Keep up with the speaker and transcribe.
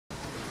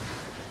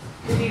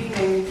Good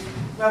evening.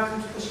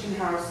 Welcome to Pushkin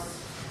House.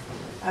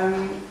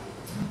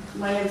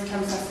 My name is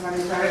Cam Sassaman,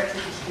 I'm director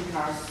of Pushkin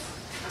House,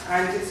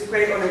 and it's a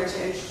great honour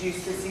to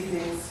introduce this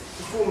evening's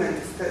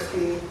performance that's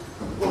been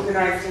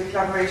organised in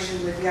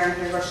collaboration with the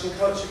Anglo-Russian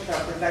Culture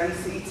Club with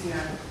Larisa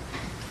Itina.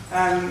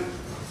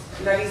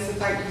 Larisa,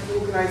 thank you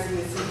for organising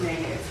this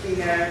evening. It's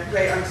been a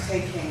great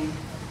undertaking,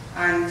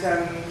 and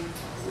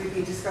we've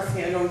been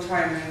discussing it a long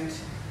time, and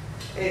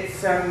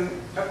it's a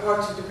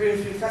part of the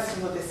Bloomsbury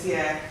Festival this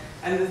year,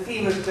 and the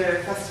theme of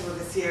the festival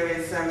this year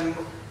is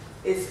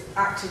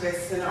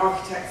activists and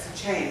architects of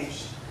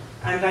change.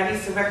 And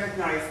Larisa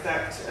recognised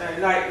that,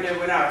 like no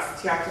one else,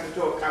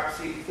 Teatr.doc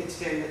absolutely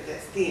fitted in with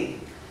this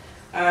theme.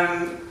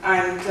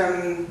 Zariema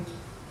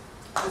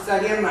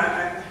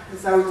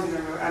Zaudina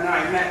and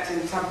I met in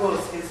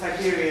Tabuz in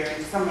Siberia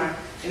in summer,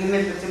 in the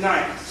middle of the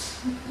night,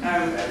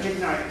 at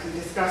midnight, and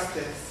discussed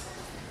this.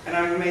 And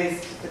I'm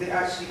amazed that it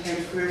actually came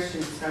to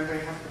fruition, so I'm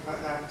very happy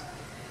about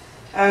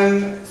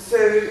that.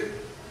 So,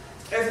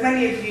 as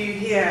many of you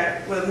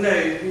here will know,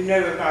 who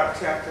know about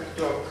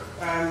Teatr.doc,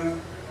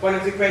 one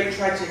of the great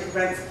tragic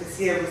events of this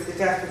year was the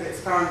death of its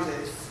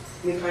founders,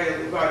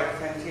 Mikhail, Ugarov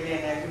and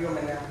Elena,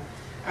 Gremina.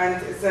 And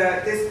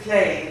this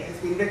play has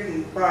been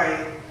written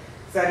by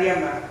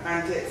Zariema,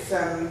 and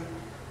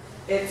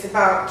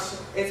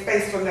it's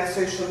based on their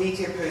social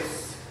media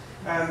posts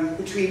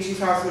between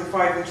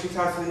 2005 and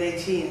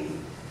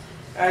 2018.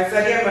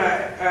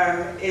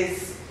 Zariema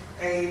is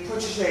a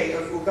protege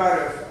of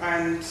Ugarov,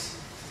 and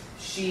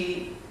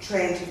she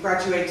trained and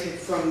graduated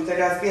from the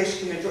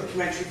Razbieshkina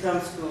documentary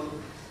film school,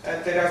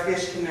 the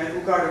Razbieshkina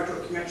Ugarov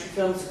documentary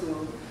film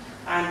school,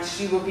 and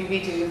she will be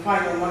reading the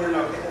final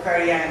monologue at the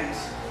very end,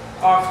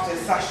 after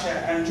Sasha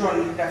and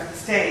John have left the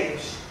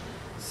stage.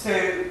 So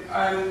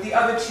the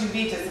other two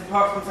readers,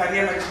 apart from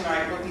Zariema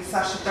tonight, will be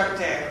Sasha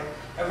Dugdale,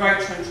 a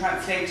writer and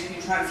translator who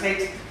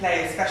translated the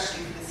play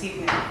especially for this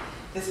evening.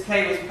 This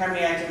play was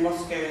premiered in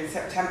Moscow in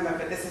September,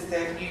 but this is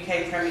the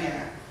UK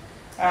premiere.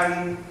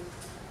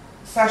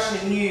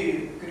 Sasha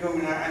knew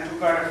Gremina and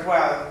Ugarov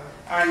well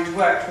and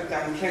worked with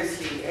them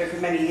closely over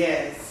many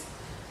years.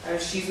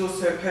 She's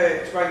also a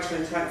poet, writer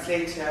and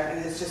translator, and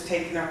has just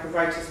taken up a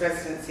writer's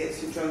residency at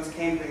St John's,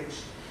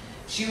 Cambridge.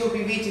 She will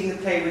be reading the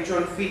play with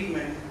John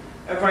Freedman,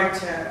 a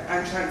writer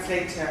and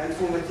translator and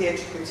former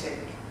theatre critic.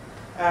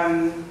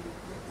 And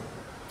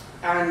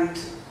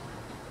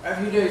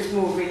who knows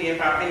more really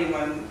about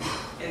anyone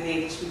in the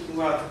English-speaking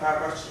world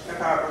about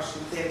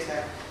Russian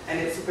theatre, and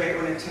it's a great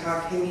honour to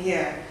have him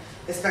here,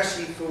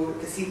 especially for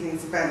this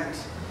evening's event.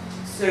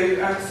 So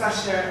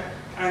Sasha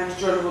and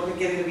John will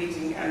begin the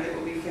reading, and it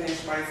will be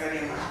finished by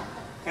Zariema.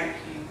 Thank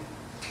you.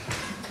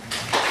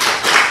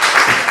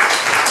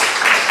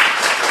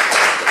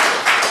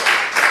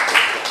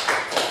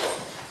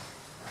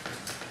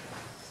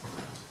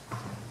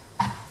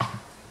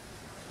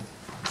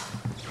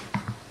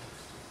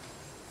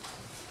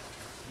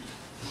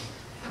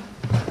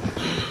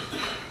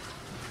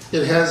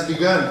 It has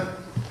begun.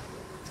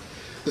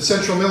 The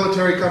Central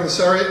Military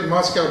Commissariat in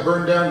Moscow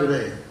burned down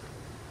today.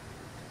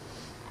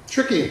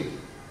 Tricky.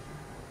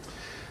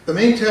 The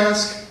main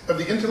task of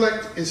the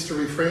intellect is to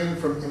refrain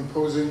from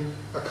imposing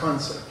a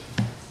concept.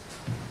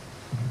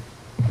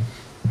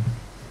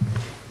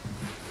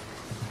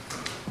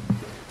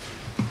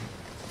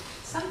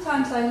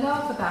 Sometimes I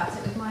laugh about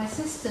it with my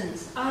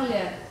assistant,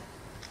 Alia.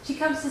 She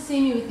comes to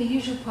see me with the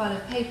usual pile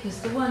of papers,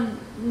 the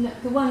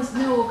ones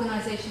no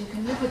organisation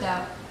can live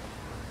without.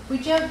 We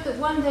joke that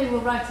one day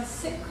we'll write a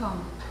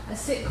sitcom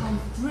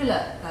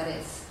thriller, that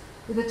is,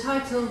 with the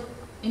title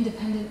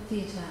Independent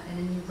Theatre in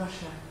a New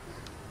Russia.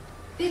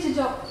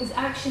 Teatr.doc is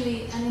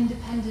actually an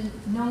independent,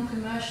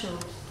 non-commercial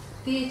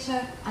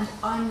theatre, and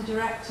I'm the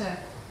director.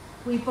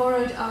 We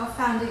borrowed our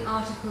founding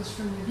articles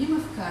from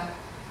Lyumovka,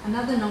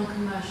 another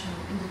non-commercial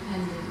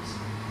independent,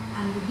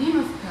 and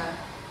Lyumovka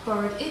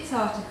borrowed its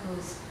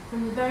articles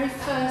from the very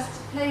first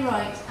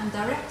Playwright and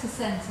Director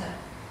Centre,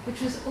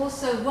 which was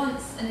also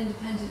once an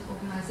independent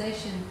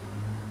organisation.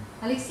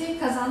 Alexei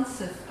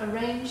Kazantsev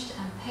arranged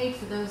and paid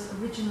for those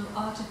original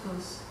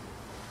articles.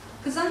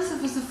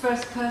 Kazantsev was the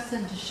first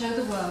person to show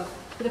the world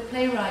that a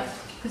playwright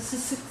could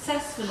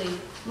successfully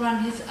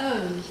run his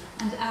own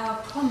and our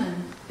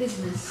common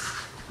business,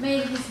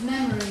 made his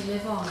memory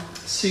live on.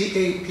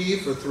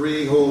 CAP for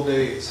 3 whole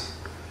days.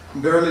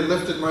 Barely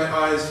lifted my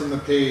eyes from the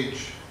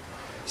page.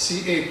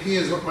 CAP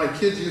is what my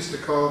kids used to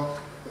call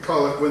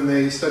it when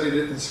they studied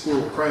it in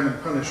school, Crime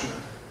and Punishment.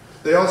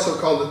 They also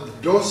called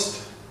it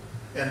Dost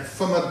and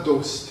Fuma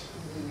Dost.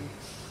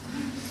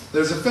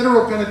 There's a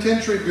federal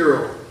penitentiary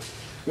bureau,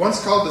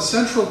 once called the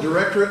Central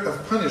Directorate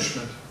of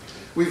Punishment.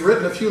 We've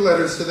written a few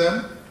letters to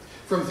them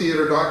from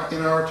Teatr.doc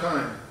in our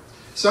time.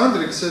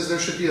 Sondrik says there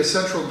should be a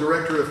Central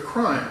Directorate of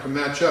Crime to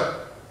match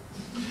up.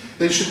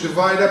 They should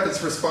divide up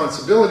its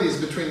responsibilities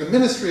between the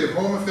Ministry of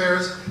Home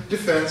Affairs,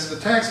 Defense, the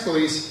Tax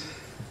Police,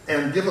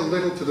 and give a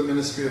little to the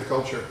Ministry of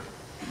Culture.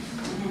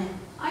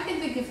 I can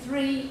think of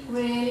 3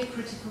 really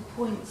critical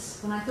points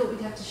when I thought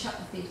we'd have to shut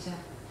the theatre.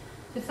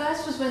 The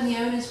first was when the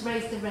owners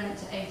raised the rent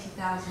to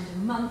 $80,000 a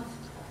month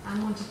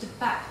and wanted to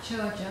back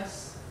charge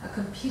us a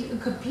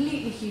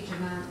completely huge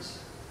amount.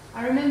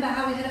 I remember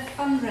how we had a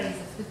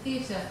fundraiser for the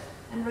theatre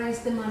and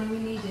raised the money we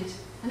needed,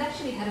 and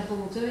actually had a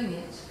ball doing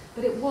it,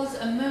 but it was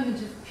a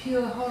moment of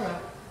pure horror.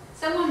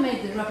 Someone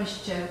made the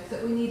rubbish joke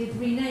that we needed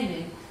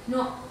renaming,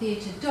 not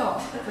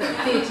Teatr.doc, but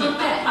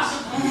Teatr.det.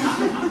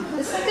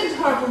 The second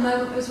horrible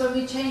moment was when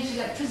we changed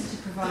electricity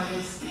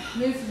providers,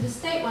 moved from the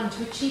state one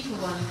to a cheaper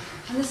one,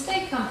 and the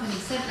state company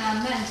sent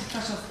round men to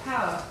cut off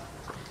power.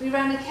 We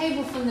ran a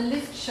cable from the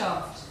lift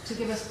shaft to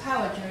give us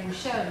power during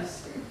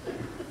shows.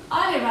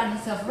 Alia ran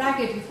herself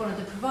ragged with one of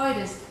the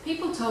providers.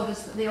 People told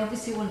us that they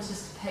obviously wanted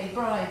us to pay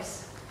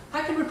bribes.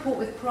 I can report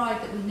with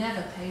pride that we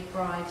never paid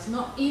bribes,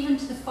 not even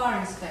to the fire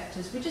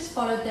inspectors. We just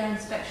followed their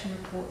inspection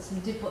reports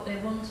and did what they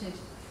wanted.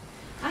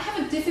 I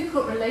have a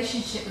difficult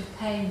relationship with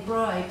paying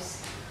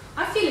bribes.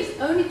 I feel it's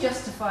only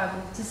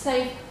justifiable to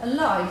save a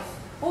life,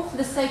 or for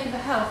the sake of the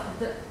health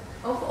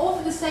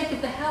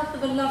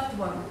of a loved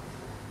one,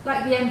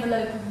 like the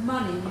envelope of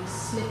money you'd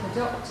slip a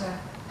doctor,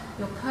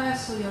 your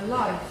purse or your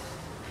life.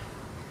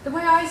 The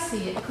way I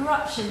see it,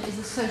 corruption is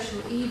a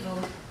social evil,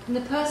 and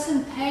the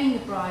person paying the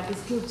bribe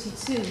is guilty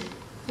too.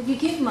 If you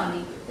give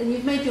money, then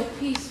you've made your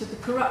peace with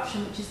the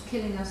corruption which is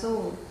killing us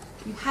all.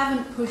 You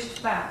haven't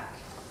pushed back.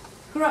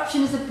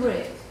 Corruption is a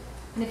brick,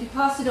 and if you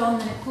pass it on,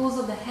 then it falls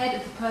on the head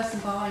of the person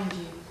behind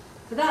you.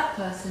 For that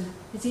person,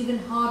 it's even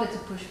harder to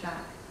push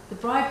back. The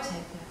bribe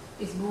taker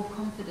is more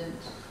confident.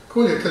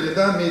 Kolya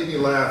Kalyadan made me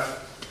laugh.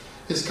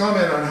 His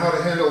comment on how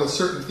to handle a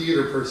certain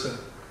theater person.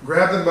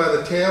 Grab them by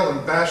the tail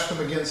and bash them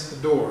against the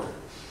door.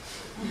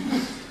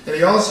 And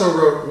he also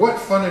wrote, what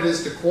fun it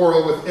is to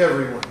quarrel with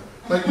everyone.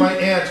 Like my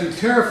aunt who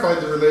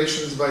terrified the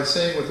relations by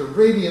saying with a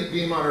radiant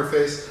beam on her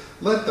face,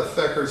 let the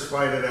feckers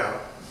fight it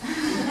out.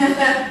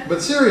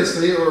 But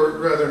seriously, or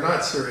rather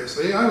not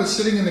seriously, I was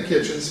sitting in the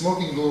kitchen,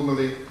 smoking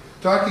gloomily,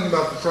 talking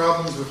about the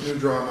problems with new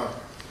drama.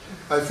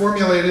 I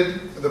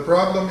formulated the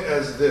problem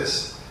as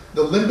this.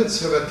 The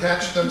limpets have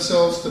attached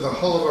themselves to the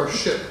hull of our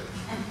ship.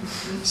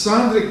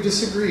 Sandrik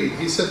disagreed.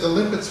 He said the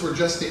limpets were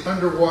just the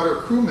underwater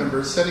crew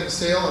members setting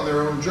sail on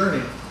their own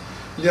journey.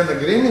 Elena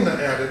Gremina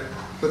added,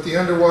 but the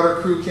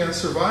underwater crew can't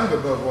survive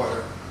above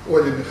water.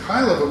 Olya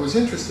Mikhailova was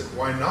interested.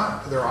 Why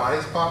not? Do their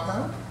eyes pop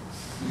out?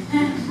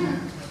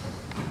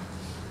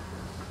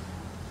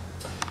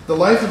 The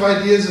life of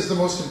ideas is the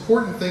most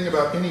important thing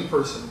about any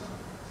person.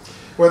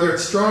 Whether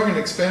it's strong and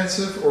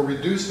expansive or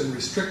reduced and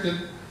restricted,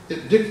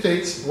 it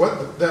dictates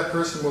what that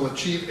person will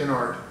achieve in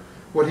art,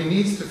 what he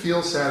needs to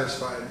feel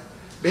satisfied.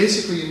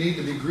 Basically, you need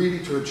to be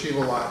greedy to achieve a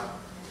lot.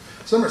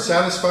 Some are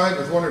satisfied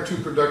with 1 or 2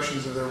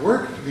 productions of their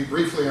work, to be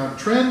briefly on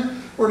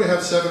trend, or to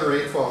have 7 or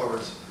 8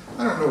 followers.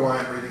 I don't know why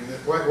I'm reading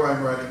this, why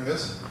I'm writing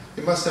this.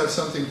 It must have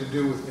something to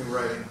do with new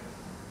writing.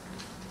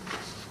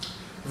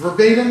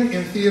 Verbatim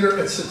in theater,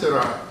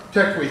 etc.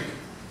 Tech Week.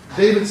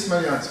 David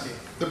Smolyansky,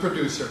 the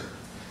producer.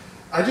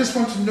 I just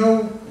want to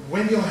know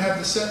when you'll have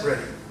the set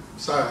ready.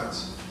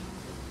 Silence.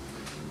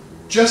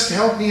 Just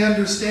help me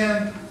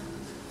understand.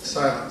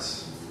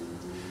 Silence.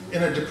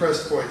 In a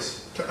depressed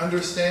voice. To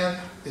understand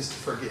is to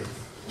forgive.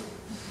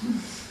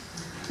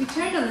 We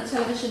turned on the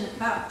television at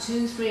about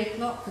 2, 3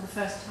 o'clock for the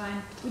first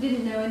time. We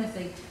didn't know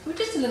anything. We were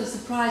just a little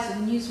surprised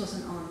when the news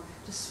wasn't on,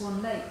 just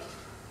Swan Lake.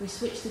 We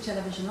switched the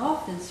television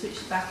off, then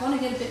switched it back on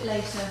again a bit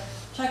later.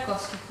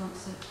 Tchaikovsky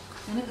concert,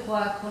 then a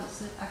choir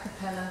concert, a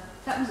cappella.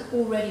 That was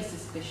already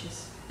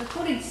suspicious,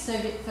 according to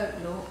Soviet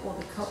folklore, or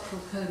the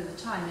cultural code of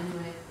the time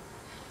anyway.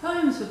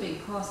 Poems were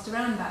being passed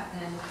around back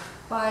then,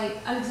 by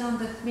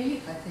Alexander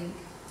Khmelik, I think.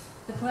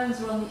 The poems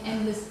were on the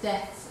endless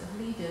deaths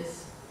of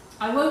leaders.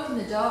 I woke in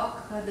the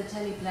dark, heard the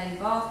telly playing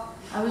Bach.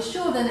 I was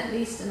sure then at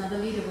least another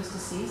leader was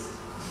deceased.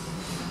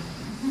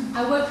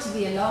 I woke to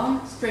the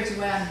alarm. Straight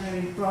away I'm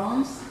hearing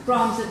Brahms.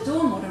 Brahms at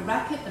dawn, what a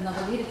racket,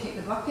 another leader kicked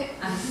the bucket,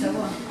 and so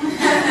on.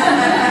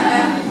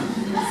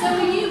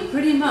 So we knew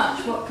pretty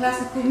much what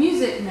classical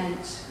music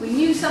meant. We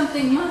knew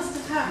something must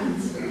have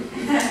happened.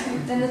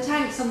 Then the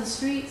tanks on the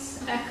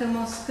streets, Echo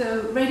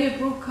Moscow, radio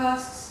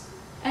broadcasts.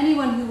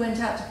 Anyone who went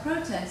out to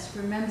protest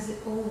remembers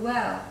it all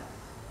well.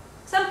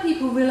 Some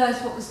people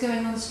realised what was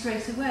going on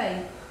straight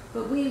away,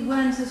 but we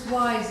weren't as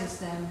wise as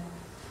them.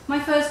 My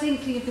first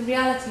inkling of the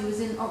reality was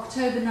in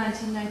October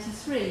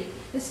 1993,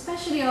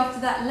 especially after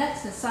that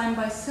letter signed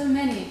by so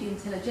many of the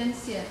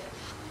intelligentsia.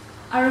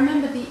 I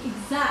remember the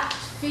exact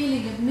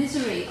feeling of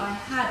misery I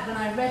had when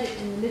I read it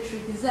in the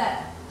Literary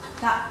Gazette,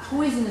 that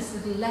poisonous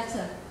little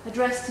letter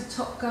addressed to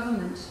top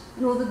government,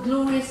 and all the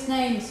glorious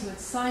names who had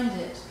signed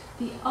it,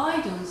 the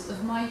idols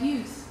of my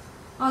youth,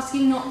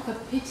 asking not for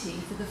pity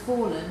for the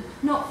fallen,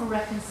 not for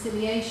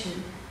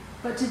reconciliation,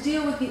 but to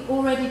deal with the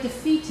already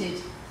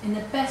defeated in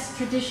the best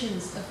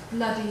traditions of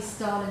bloody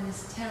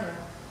Stalinist terror.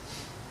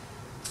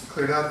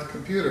 Cleared out the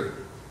computer,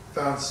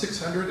 found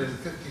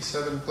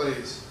 657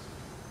 plays,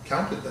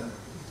 counted them.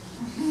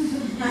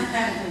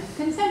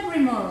 Contemporary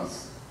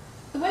morals.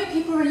 The way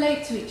people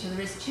relate to each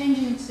other is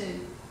changing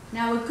too.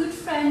 Now a good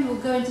friend will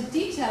go into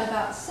detail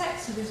about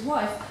sex with his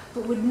wife,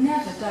 but would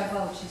never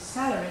divulge his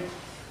salary.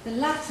 The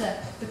latter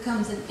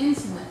becomes an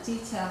intimate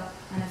detail,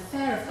 an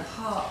affair of the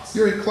heart.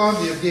 Yuri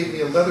Klavdiev gave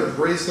me a leather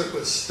bracelet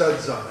with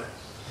studs on it.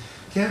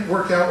 Can't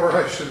work out where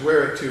I should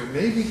wear it to.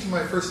 Maybe to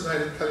my first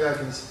night at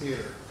Kalyagin's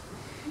theater.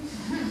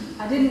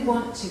 I didn't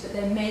want to, but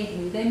they made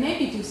me. They made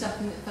me do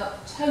something that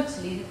felt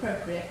totally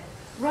inappropriate.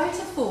 Write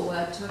a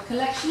foreword to a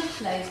collection of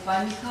plays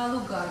by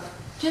Mikhail Ugarov.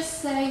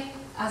 Just say,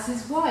 as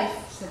his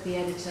wife, said the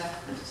editor.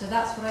 So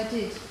that's what I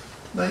did.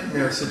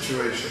 Nightmare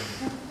situation.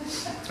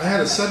 I had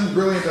a sudden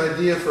brilliant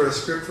idea for a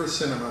script for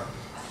cinema.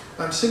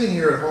 I'm sitting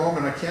here at home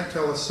and I can't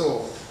tell a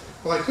soul.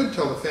 Well, I could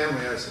tell the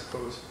family, I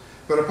suppose.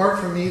 But apart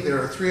from me,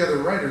 there are 3 other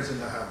writers in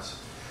the house.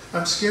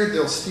 I'm scared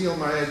they'll steal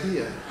my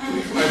idea.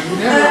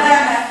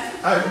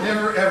 I've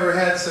never ever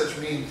had such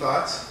mean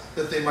thoughts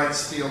that they might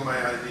steal my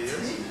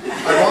ideas.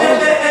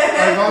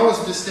 I've always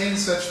disdained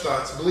such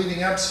thoughts,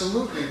 believing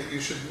absolutely that you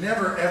should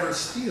never ever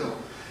steal.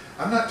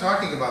 I'm not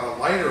talking about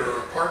a lighter or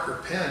a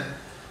Parker pen,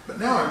 but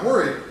now I'm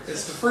worried.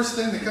 It's the first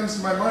thing that comes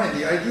to my mind.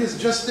 The idea is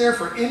just there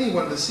for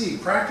anyone to see,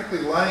 practically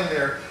lying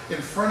there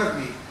in front of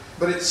me,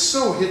 but it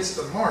so hits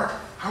the mark.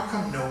 How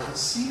come no one's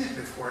seen it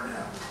before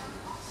now?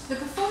 The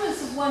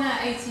performance of 1 hour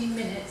 18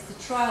 minutes,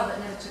 the trial that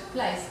never took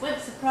place,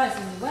 went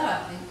surprisingly well,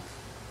 I think.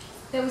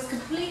 There was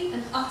complete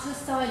and utter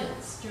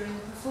silence during the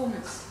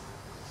performance.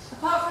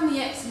 Apart from the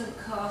excellent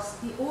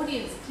cast, the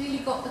audience clearly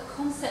got the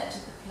concept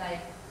of the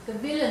play, the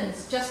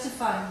villains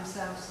justifying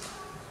themselves.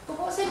 But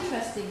what's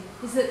interesting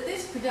is that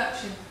this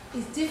production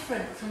is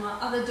different from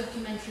our other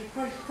documentary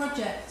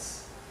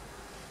projects.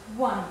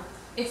 1.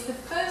 It's the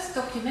first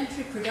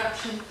documentary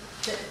production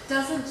that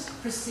doesn't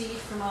proceed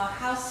from our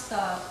house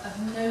style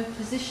of no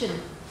position.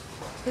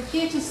 The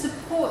theatre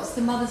supports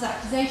the mother's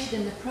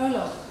accusation in the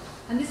prologue,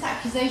 and this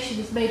accusation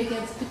is made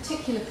against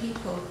particular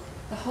people,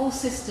 the whole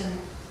system,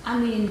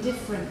 and the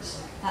indifferent.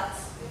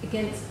 That's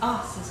against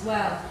us as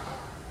well.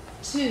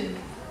 2.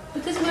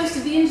 Because most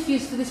of the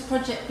interviews for this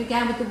project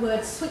began with the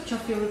words "switch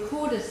off your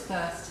recorders"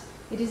 first,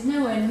 it is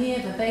nowhere near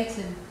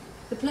verbatim.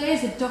 The play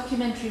is a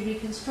documentary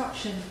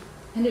reconstruction,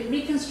 and it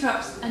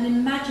reconstructs an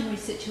imaginary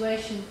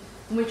situation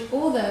in which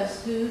all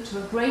those who, to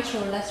a greater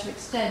or lesser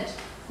extent,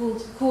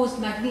 caused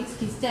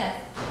Magnitsky's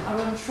death are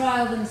on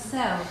trial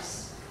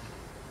themselves.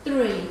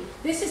 3.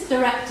 This is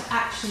direct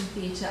action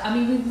theatre. I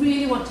mean, we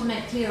really want to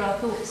make clear our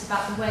thoughts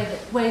about the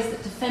ways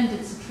that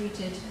defendants are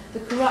treated, the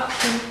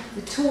corruption,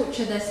 the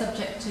torture they're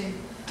subject to,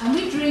 and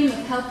we dream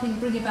of helping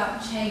bring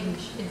about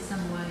change in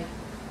some way.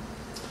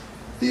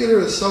 Theatre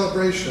is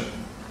celebration.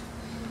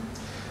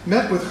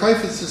 Met with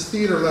Heifetz's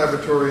theatre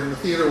laboratory in the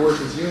Theatre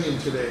Workers Union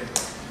today.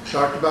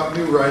 Talked about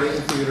new writing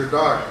in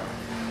Teatr.doc.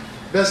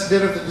 Best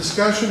bit of the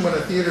discussion when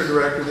a theatre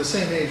director the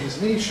same age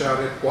as me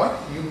shouted, "What?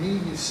 You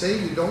mean you say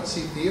you don't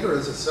see theatre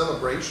as a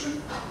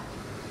celebration?"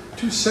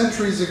 2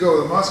 centuries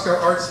ago, the Moscow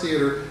Arts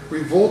Theatre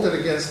revolted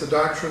against the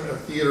doctrine of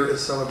theatre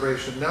as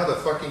celebration. Now the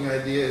fucking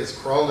idea has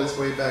crawled its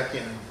way back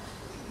in.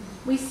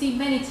 We see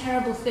many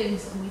terrible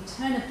things and we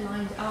turn a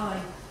blind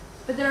eye.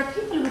 But there are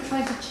people who are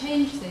trying to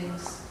change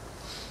things.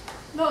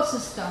 Lots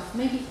of stuff,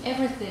 maybe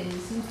everything,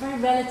 seems very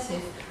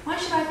relative. Why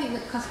should I think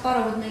that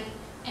Kasparov would make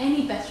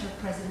any better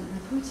a president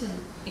than Putin,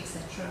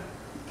 etc.?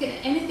 Can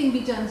anything be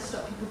done to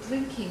stop people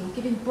drinking or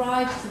giving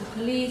bribes to the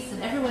police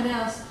and everyone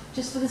else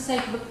just for the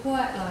sake of a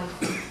quiet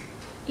life?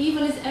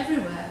 Evil is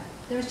everywhere.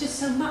 There is just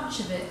so much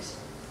of it.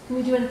 Can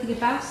we do anything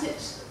about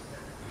it?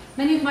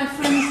 Many of my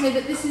friends say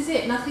that this is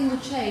it, nothing will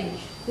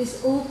change.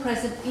 This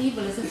all-present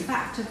evil is a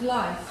fact of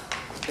life.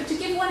 But to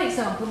give one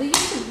example, they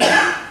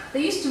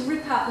used to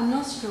rip out the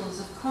nostrils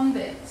of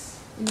convicts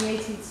in the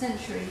 18th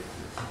century.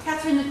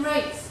 Catherine the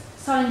Great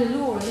signed a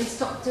law and they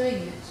stopped doing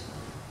it.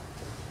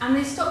 And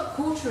they stopped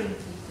quartering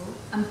people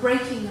and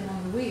breaking them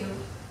on the wheel.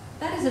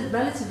 That isn't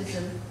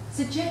relativism. It's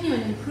a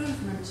genuine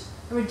improvement,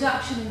 a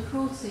reduction in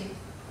cruelty.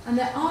 And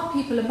there are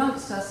people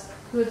amongst us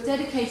who have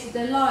dedicated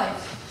their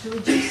lives to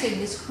reducing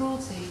this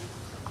cruelty.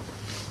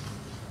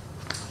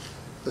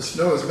 The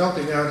snow is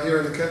melting out here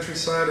in the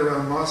countryside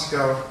around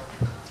Moscow.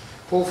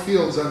 Whole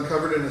fields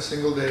uncovered in a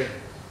single day.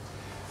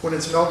 When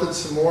it's melted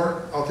some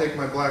more, I'll take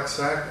my black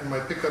sack and my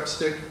pickup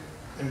stick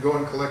and go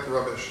and collect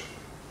rubbish.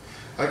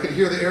 I could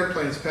hear the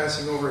airplanes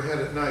passing overhead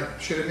at night.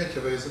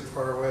 Sheremetyevo isn't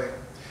far away.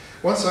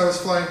 Once I was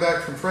flying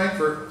back from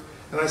Frankfurt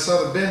and I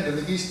saw the bend in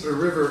the east of the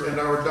river and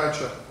our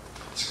dacha.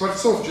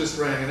 Skvortsov just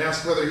rang and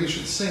asked whether he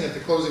should sing at the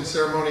closing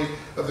ceremony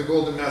of the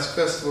Golden Mask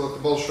Festival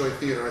at the Bolshoi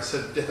Theater. I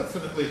said,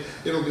 definitely,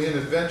 it'll be an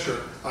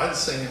adventure. I'd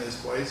sing in his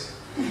place.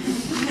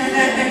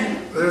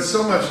 There's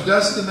so much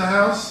dust in the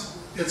house,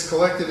 it's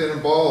collected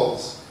in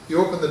balls. You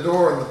open the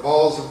door and the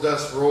balls of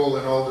dust roll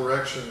in all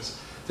directions.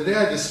 Today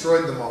I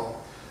destroyed them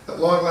all. At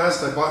long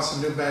last I bought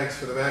some new bags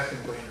for the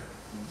vacuum cleaner.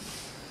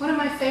 One of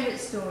my favourite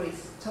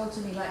stories told to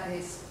me like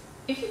this.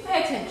 If you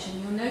pay attention,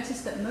 you'll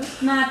notice that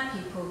most mad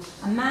people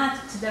are mad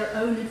to their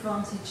own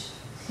advantage.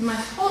 In my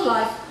whole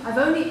life, I've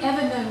only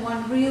ever known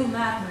one real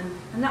madman,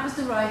 and that was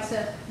the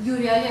writer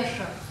Yuri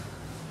Aleshev.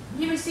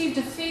 He received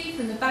a fee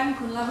from the bank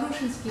on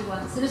Lavrushinsky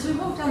once, and as we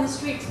walked down the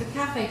street to the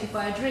cafe to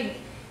buy a drink,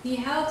 He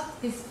held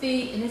his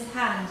fee in his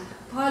hand,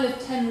 a pile of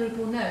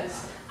 10-ruble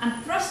notes,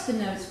 and thrust the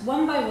notes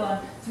one by one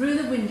through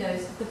the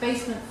windows of the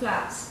basement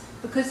flats,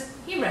 because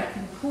he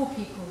reckoned poor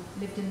people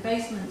lived in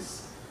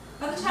basements.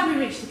 By the time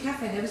we reached the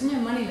cafe, there was no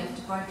money left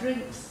to buy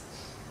drinks.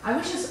 I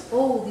wish us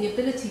all the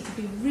ability to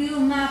be real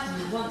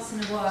madmen once in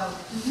a while.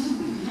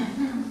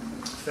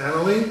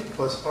 Family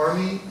plus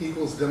army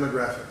equals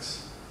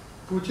demographics.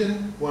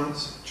 Putin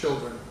wants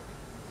children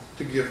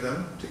to give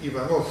them to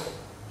Ivanov,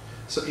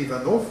 so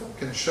Ivanov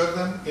can shove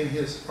them in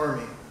his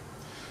army.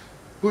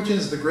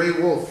 Putin's the gray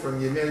wolf from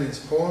Yemenin's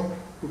poem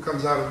who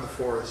comes out of the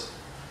forest.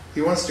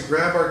 He wants to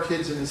grab our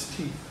kids in his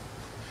teeth.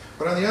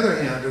 But on the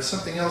other hand, there's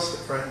something else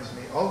that frightens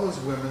me. All those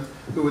women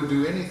who would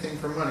do anything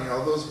for money,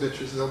 all those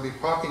bitches, they'll be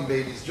popping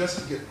babies just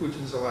to get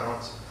Putin's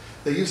allowance.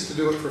 They used to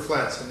do it for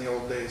flats in the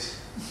old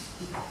days.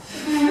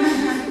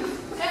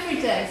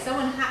 Every day,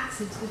 someone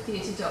hacks into the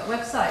Teatr.doc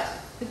website.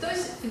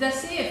 They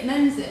see it,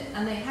 mends it,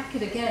 and they hack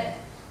it again.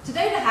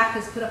 Today the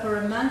hackers put up a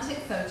romantic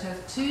photo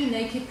of two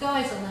naked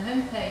guys on the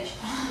homepage.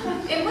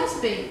 It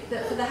must be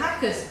that for the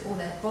hackers, or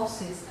their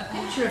bosses, a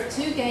picture of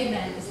two gay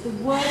men is the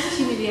worst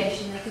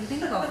humiliation they can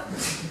think of.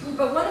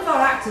 But one of our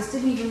actors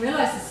didn't even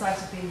realise the site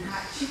had been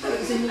hacked. She thought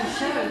it was a new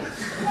show.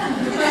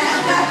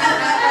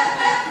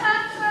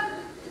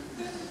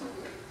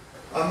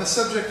 On the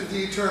subject of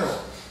the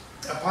eternal,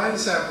 a pine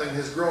sapling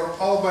has grown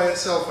all by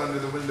itself under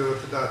the window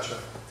of the dacha,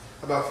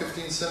 about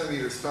 15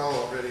 centimeters tall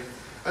already.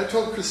 I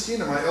told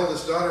Christina, my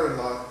eldest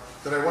daughter-in-law,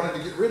 that I wanted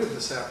to get rid of the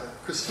sapling.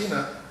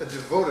 Christina, a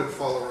devoted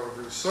follower of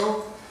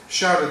Rousseau,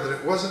 shouted that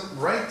it wasn't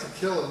right to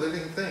kill a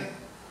living thing.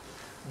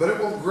 But it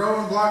will grow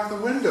and block the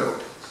window.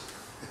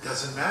 It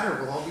doesn't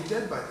matter, we'll all be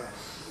dead by then.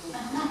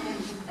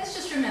 Let's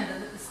just remember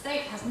that the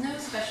state has no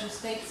special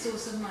state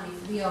source of money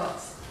for the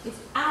arts. It's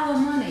our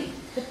money,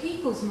 the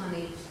people's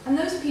money, and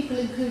those people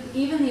include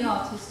even the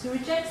artist who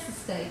rejects the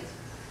state.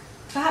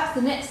 Perhaps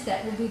the next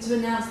step will be to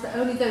announce that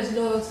only those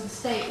loyal to the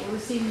state will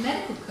receive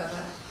medical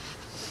cover.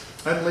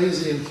 I'm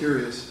lazy and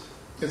curious.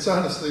 It's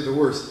honestly the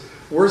worst.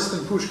 Worse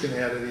than Pushkin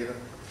had it even.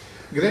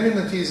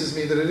 Gremina teases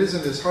me that it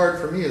isn't as hard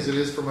for me as it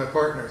is for my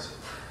partners.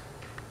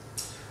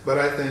 But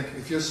I think,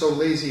 if you're so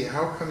lazy,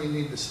 how come you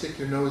need to stick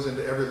your nose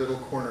into every little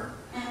corner?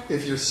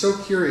 If you're so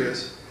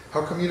curious,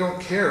 how come you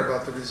don't care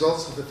about the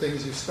results of the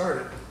things you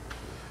started?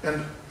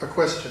 And a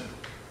question.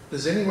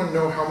 Does anyone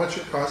know how much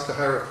it costs to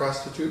hire a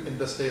prostitute in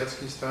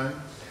Dostoevsky's time?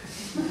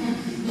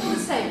 All the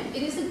same,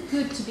 it isn't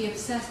good to be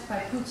obsessed by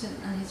Putin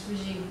and his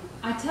regime.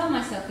 I tell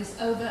myself this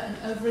over and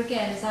over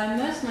again as I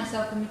immerse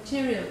myself in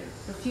material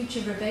for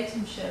future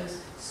verbatim shows,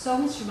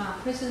 songs from our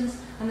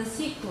prisons, and the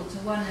sequel to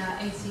 1 hour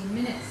 18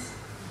 minutes.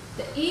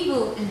 The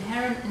evil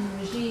inherent in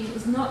the regime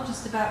is not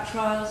just about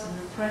trials and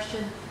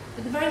repression,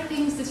 but the very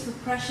things this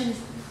repression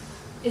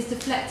is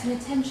deflecting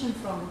attention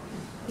from.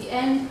 The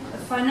end of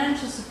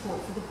financial support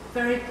for the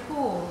very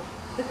poor,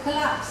 the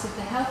collapse of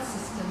the health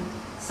system,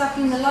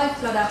 sucking the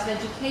lifeblood out of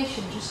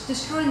education, just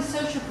destroying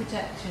social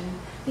protection,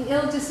 the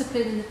ill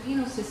discipline in the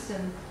penal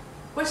system,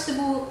 worst of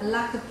all, a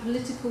lack of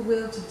political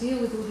will to deal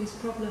with all these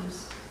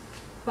problems.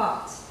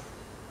 But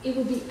it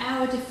will be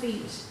our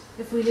defeat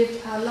if we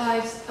lived our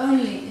lives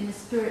only in the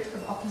spirit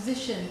of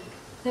opposition.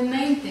 The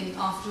main thing,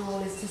 after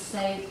all, is to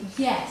say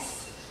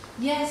yes.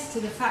 Yes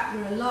to the fact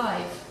we're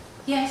alive.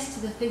 Yes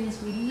to the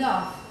things we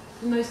love.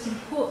 The most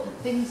important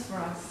things for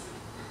us.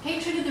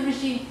 Hatred of the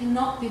regime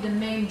cannot be the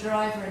main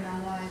driver in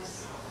our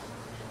lives.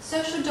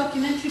 Social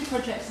documentary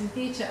projects in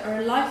theatre are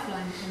a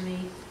lifeline for me,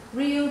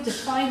 real,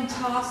 defined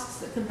tasks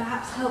that can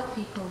perhaps help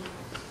people,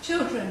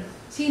 children,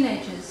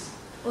 teenagers,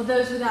 or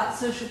those without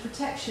social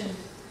protection.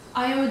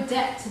 I owe a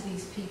debt to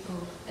these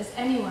people, as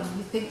anyone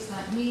who thinks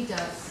like me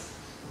does.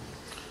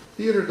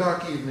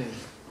 Teatr.doc evening.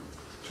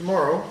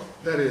 Tomorrow,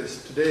 that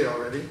is, today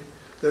already,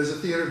 there's a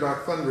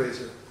Teatr.doc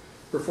fundraiser.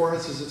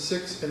 Performances at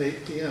 6 and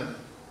 8 p.m.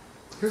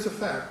 Here's a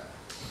fact.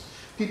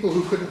 People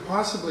who couldn't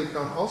possibly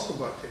come also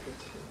bought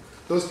tickets.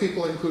 Those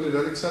people included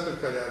Alexander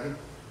Kalyagin,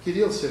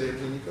 Kirill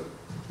Serebrennikov,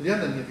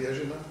 Elena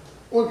Nevezhina,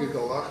 Olga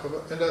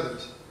Galachova, and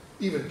others.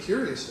 Even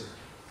curiouser,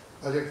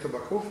 Oleg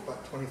Tabakov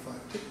bought 25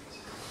 tickets.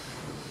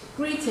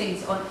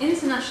 Greetings on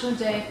International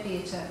Day of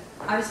Theatre.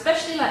 I would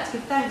especially like to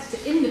give thanks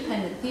to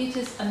independent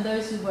theatres and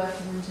those who work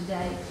in them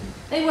today.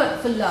 They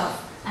work for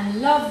love,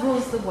 and love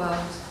rules the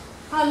world.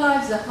 Our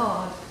lives are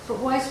hard, but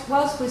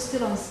whilst we're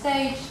still on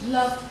stage,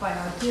 loved by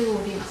our dear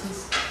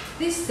audiences,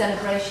 this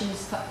celebration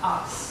is for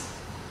us.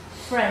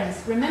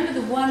 Friends, remember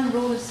the one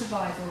rule of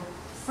survival.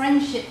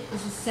 Friendship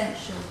is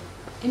essential.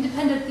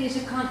 Independent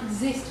theatre can't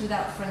exist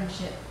without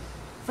friendship.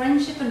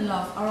 Friendship and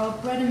love are our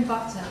bread and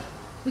butter.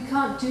 We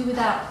can't do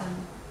without them.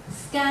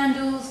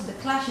 Scandals and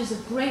the clashes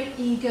of great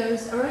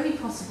egos are only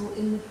possible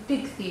in the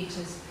big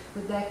theatres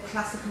with their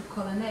classical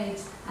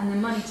colonnades and the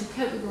money to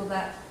cope with all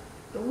that.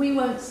 But we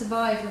won't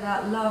survive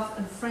without love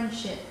and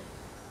friendship.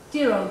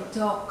 Dear old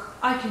Doc,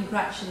 I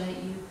congratulate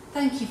you.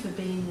 Thank you for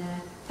being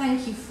there.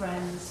 Thank you,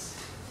 friends.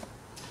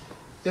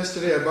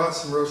 Yesterday I bought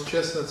some roast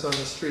chestnuts on the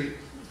street,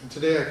 and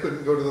today I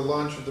couldn't go to the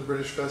launch of the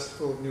British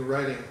Festival of New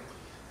Writing.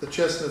 The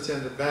chestnuts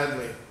ended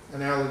badly,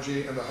 an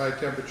allergy and a high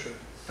temperature.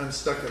 I'm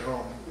stuck at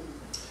home.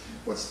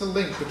 What's the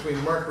link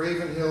between Mark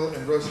Ravenhill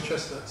and roast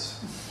chestnuts?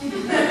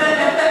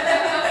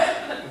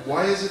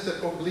 Why is it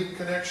that oblique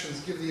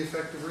connections give the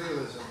effect of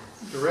realism?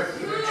 Direct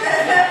connection.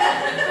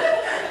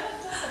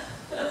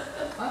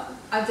 Well,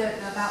 I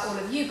don't know about all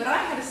of you, but I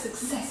had a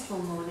successful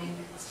morning,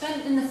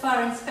 spent in the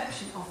fire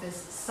inspection office,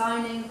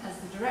 signing, as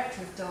the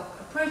director of DOC,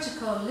 a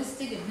protocol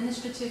listing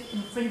administrative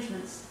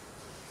infringements.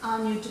 Our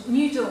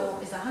new door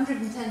is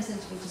 110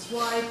 centimetres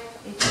wide,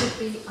 it should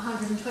be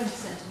 120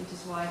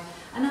 centimetres wide,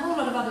 and a whole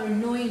lot of other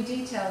annoying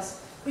details,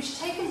 which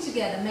taken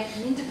together make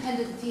an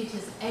independent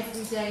theatre's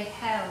everyday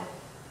hell.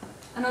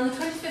 And on the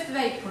 25th of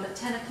April at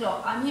 10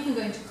 o'clock, I'm even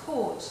going to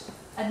court,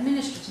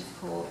 administrative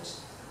court,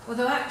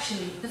 although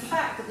actually the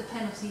fact that the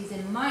penalty is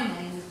in my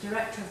name as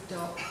director of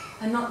DOC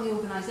and not the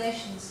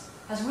organisation's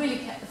has really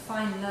kept the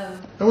fine low.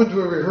 I went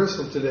to a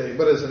rehearsal today,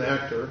 but as an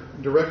actor,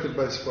 directed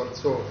by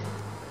Skvortsov.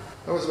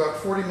 I was about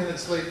 40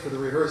 minutes late for the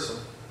rehearsal.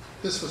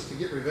 This was to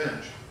get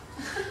revenge.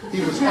 He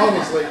was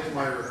always late to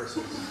my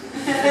rehearsals.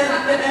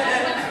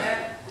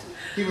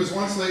 He was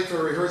once late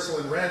for a rehearsal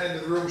and ran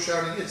into the room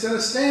shouting, "It's at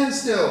a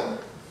standstill!"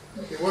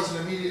 It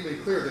wasn't immediately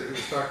clear that he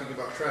was talking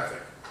about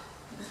traffic.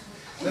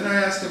 Then I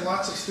asked him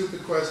lots of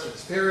stupid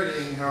questions,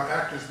 parodying how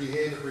actors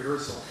behave at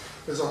rehearsal.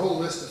 There's a whole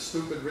list of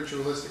stupid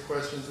ritualistic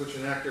questions which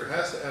an actor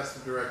has to ask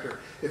the director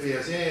if he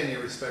has any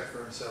respect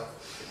for himself.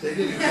 They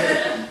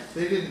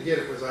didn't get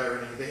it was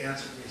irony. They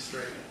answered me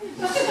straight.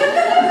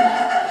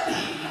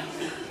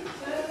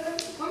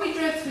 When we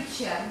drove through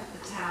Chen,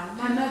 the town,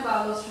 my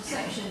mobile lost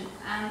reception,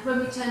 and when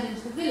we turned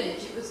into the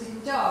village, it was getting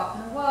dark,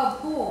 and a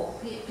wild boar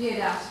peered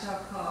out at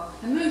our car.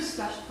 A moose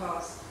flashed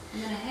past,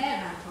 and then a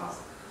hare ran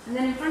past, and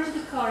then in front of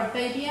the car a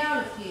baby owl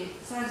appeared,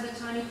 the size of a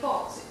tiny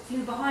box. It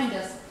flew behind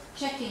us,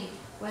 checking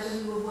whether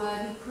we were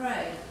worthy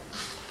prey.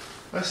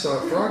 I saw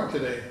a frog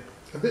today,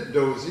 a bit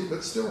dozy,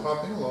 but still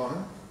hopping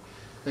along.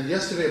 And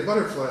yesterday a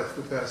butterfly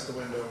flew past the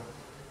window.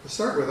 To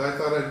start with, I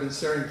thought I'd been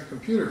staring at the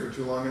computer for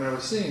too long and I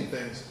was seeing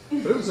things.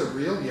 But it was a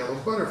real yellow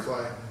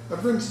butterfly. A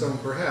brimstone,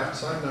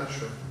 perhaps, I'm not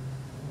sure.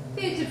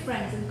 Theatre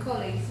friends and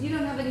colleagues, you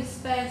don't have any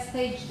spare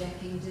stage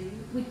decking, do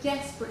you? We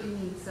desperately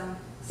need some.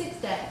 6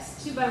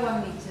 decks, 2 by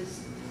 1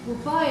 metres. We'll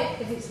buy it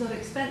if it's not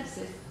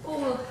expensive, or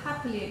we'll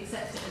happily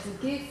accept it as a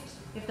gift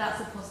if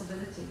that's a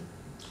possibility.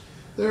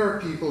 There are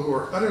people who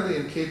are utterly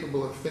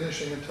incapable of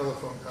finishing a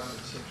telephone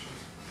conversation.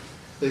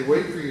 They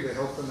wait for you to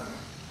help them out.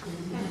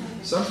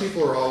 Some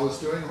people are always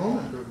doing home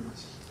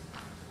improvements.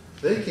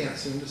 They can't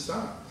seem to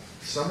stop.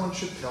 Someone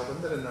should tell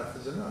them that enough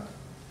is enough.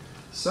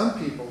 Some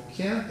people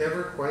can't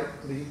ever quite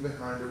leave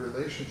behind a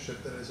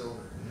relationship that is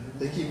over.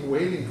 They keep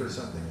waiting for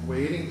something,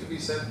 waiting to be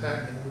sent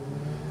packing.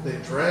 They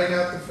drag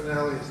out the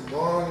finale as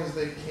long as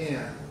they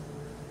can.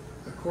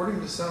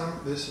 According to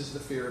some, this is the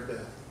fear of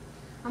death.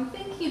 I'm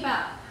thinking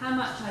about how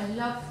much I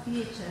love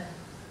theatre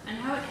and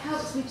how it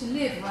helps me to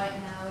live right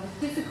now at a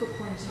difficult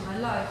point in my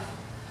life.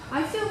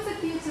 I feel for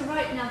theatre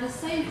right now the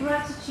same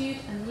gratitude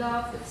and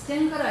love that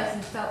Sten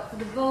Garayzin felt for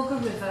the Volga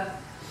River,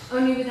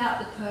 only without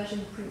the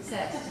Persian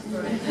princess to throw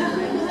it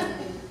away.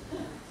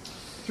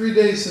 3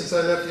 days since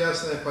I left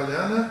Yasnaya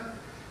Polyana,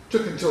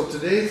 took until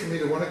today for me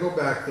to want to go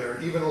back there,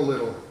 even a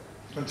little.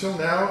 Until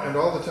now, and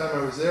all the time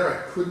I was there, I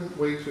couldn't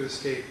wait to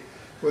escape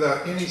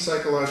without any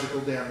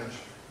psychological damage.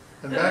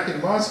 And back in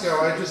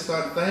Moscow, I just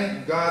thought,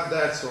 thank God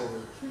that's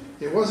over.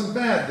 It wasn't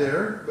bad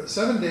there, but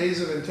 7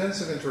 days of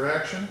intensive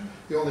interaction.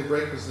 The only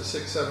break was the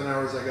 6-7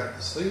 hours I got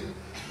to sleep.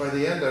 By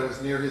the end, I was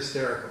near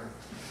hysterical.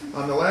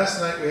 On the last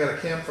night, we had a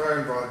campfire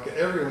and vodka.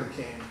 Everyone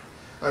came.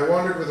 I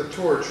wandered with a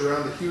torch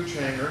around the huge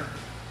hangar.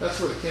 That's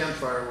where the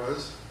campfire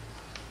was.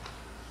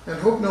 And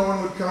hoped no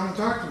one would come and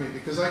talk to me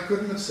because I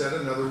couldn't have said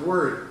another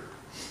word.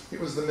 It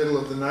was the middle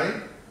of the night,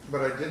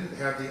 but I didn't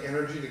have the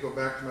energy to go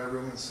back to my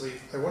room and sleep.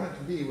 I wanted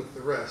to be with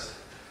the rest.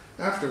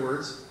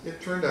 Afterwards,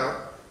 it turned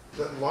out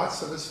that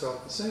lots of us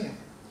felt the same.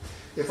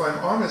 If I'm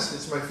honest,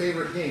 it's my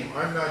favorite game.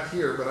 I'm not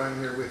here, but I'm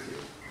here with you.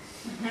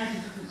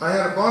 I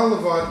had a bottle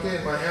of vodka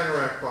in my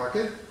anorak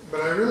pocket,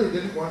 but I really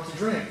didn't want to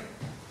drink.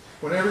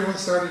 When everyone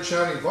started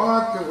shouting,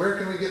 "Vodka, where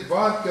can we get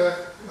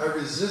vodka?" I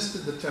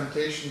resisted the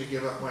temptation to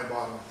give up my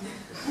bottle.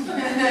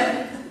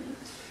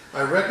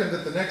 I reckoned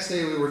that the next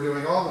day we were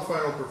doing all the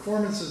final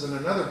performances and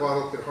another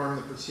bottle could harm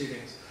the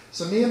proceedings.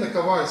 So me and the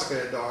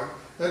Kavalskaya dog,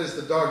 that is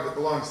the dog that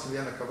belongs to the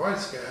Elena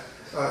Kavalskaya,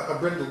 a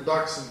brindled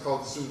dachshund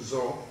called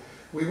Zuzo,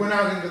 we went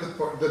out into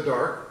the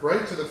dark,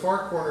 right to the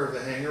far corner of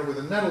the hangar where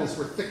the nettles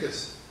were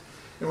thickest.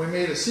 And we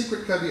made a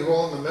secret cubby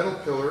hole in the metal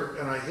pillar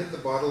and I hid the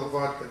bottle of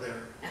vodka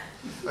there.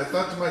 I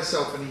thought to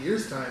myself, in a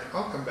year's time,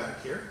 I'll come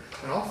back here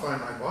and I'll find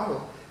my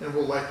bottle and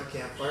we'll light the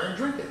campfire and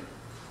drink it.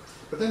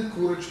 But then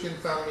Pushkin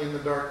found me in the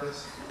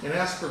darkness and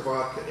asked for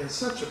vodka in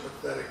such a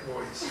pathetic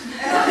voice.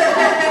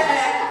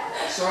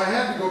 So I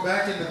had to go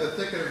back into the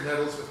thicket of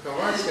nettles with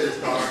Kavarskaya's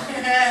dog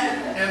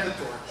and the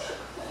torch.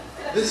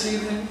 This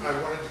evening, I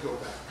wanted to go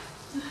back.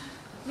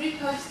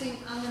 Reposting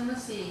on the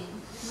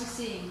Museum.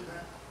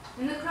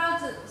 In the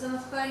crowds at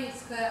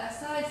Zamoskvoritskaya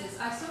Assizes,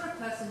 I saw a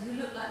person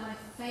who looked like my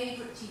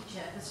favourite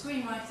teacher, the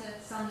screenwriter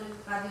Sanduk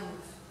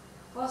Radionov.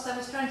 Whilst I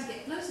was trying to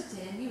get closer to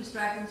him, he was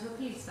dragged into a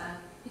police van.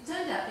 It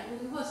turned out it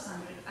really was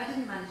Sandra. I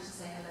didn't manage to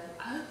say hello.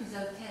 I hope he's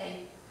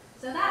okay.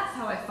 So that's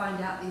how I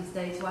find out these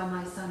days why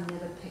my son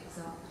never picks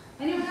up.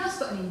 Anyone else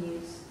got any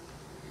news?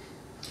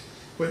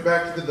 Went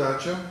back to the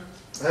dacha.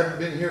 I haven't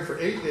been here for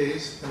 8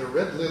 days, and a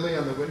red lily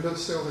on the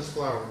windowsill has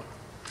flowered.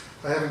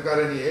 I haven't got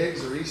any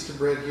eggs or Easter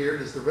bread here.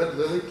 Does the red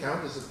lily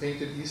count as a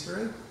painted Easter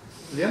egg?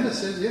 Elena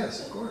says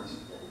yes, of course.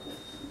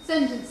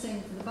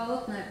 Sentencing for the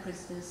Bolotno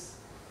prisoners.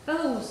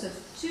 Belarusov,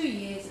 2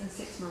 years and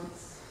 6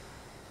 months.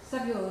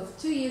 Savyolov,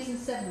 2 years and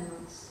 7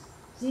 months.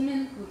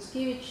 Zimin,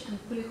 Gutskiewicz and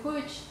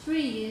Pulikhovich,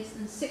 3 years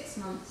and 6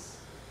 months.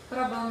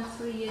 Braban,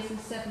 3 years and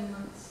 7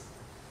 months.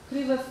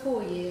 Kryva,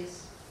 4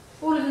 years.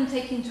 All of them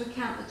taking into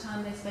account the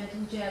time they spent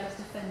in jail as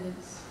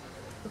defendants.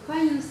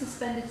 Ukrainian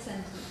suspended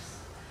sentence.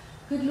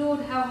 Good Lord,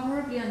 how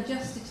horribly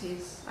unjust it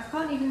is. I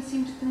can't even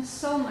seem to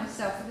console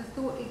myself with the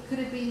thought it could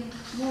have been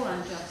more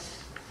unjust,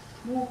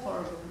 more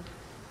horrible.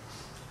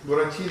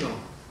 Buratino.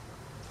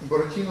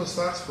 Buratino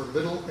starts for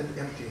little and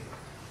empty,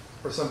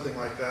 or something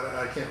like that.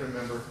 I can't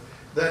remember.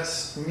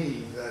 That's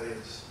me, that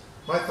is.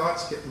 My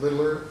thoughts get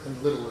littler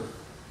and littler.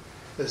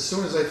 As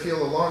soon as I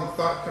feel a long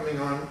thought coming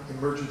on,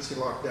 emergency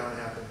lockdown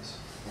happens.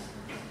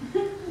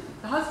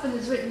 The husband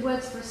has written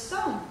words for a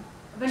song.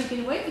 I've only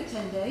been away for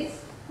 10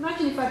 days.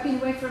 Imagine if I'd been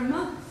away for a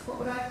month. What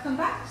would I have come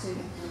back to?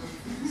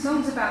 The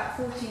song's about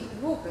 14th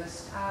of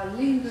August, our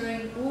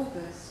lingering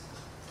August.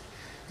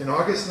 In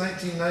August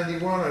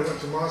 1991, I went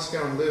to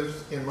Moscow and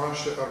lived in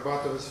Masha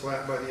Arbatova's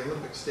flat by the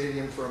Olympic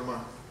Stadium for a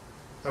month.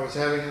 I was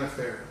having an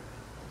affair.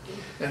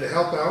 And to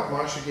help out,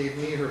 Masha gave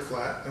me her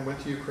flat and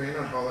went to Ukraine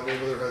on holiday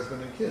with her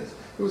husband and kids.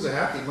 It was a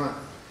happy month.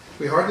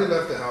 We hardly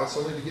left the house,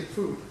 only to get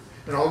food.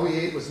 And all we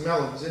ate was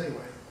melons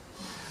anyway.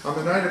 On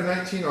the night of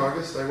 19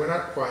 August, I went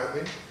out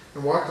quietly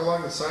and walked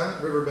along the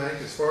silent riverbank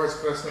as far as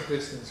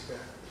Krasnokrestinska.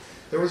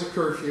 There was a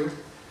curfew,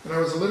 and I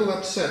was a little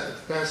upset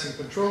that the passing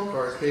patrol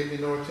cars paid me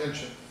no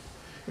attention.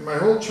 In my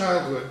whole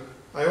childhood,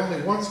 I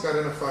only once got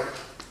in a fight.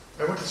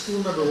 I went to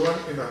school number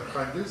 1 in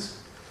Arkhangelsk,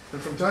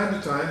 and from time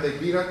to time they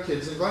beat up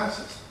kids in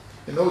glasses.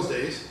 In those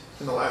days,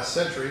 in the last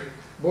century,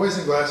 boys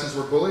in glasses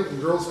were bullied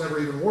and girls never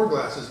even wore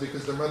glasses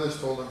because their mothers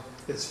told them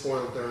it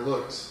spoiled their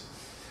looks.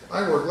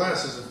 I wore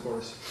glasses, of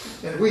course,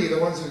 and we, the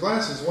ones in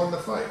glasses, won the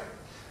fight.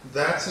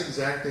 That's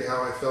exactly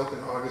how I felt in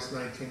August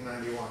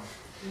 1991.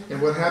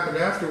 And what happened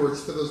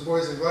afterwards to those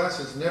boys in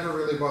glasses never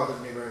really bothered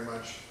me very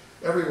much.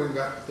 Everyone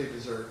got what they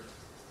deserved.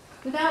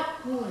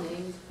 Without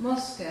warning,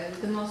 Moscow,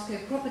 the Moscow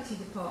Property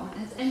Department,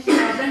 has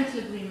entered our rental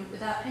agreement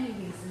without any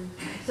reason.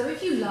 So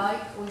if you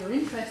like, or you're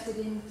interested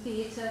in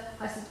theatre,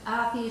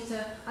 our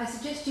theatre, I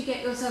suggest you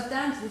get yourself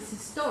down to this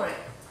historic,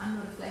 I'm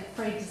not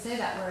afraid to say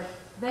that word,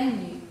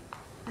 venue.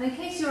 And in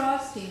case you're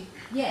asking,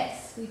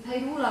 yes, we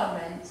paid all our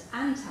rent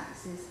and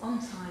taxes on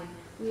time.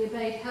 We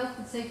obeyed health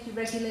and safety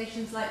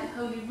regulations like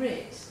Holy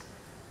Writ.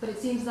 But it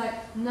seems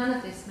like none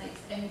of this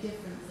makes any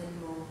difference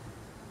anymore.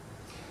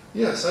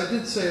 Yes, I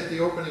did say at the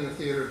opening of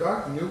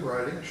Teatr.doc, new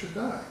writing should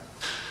die.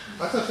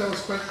 I thought that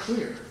was quite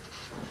clear.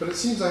 But it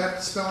seems I have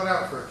to spell it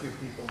out for a few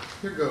people.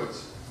 Here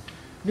goes.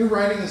 New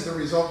writing is the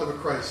result of a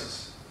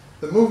crisis.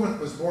 The movement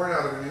was born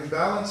out of an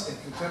imbalance in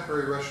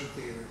contemporary Russian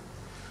theater.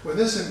 When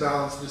this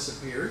imbalance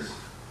disappears,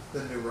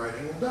 then new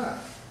writing will die.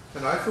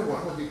 And I, for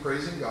one, will be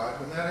praising God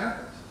when that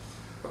happens.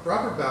 A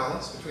proper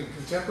balance between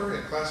contemporary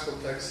and classical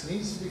texts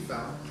needs to be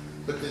found,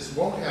 but this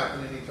won't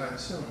happen anytime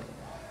soon.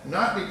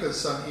 Not because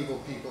some evil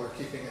people are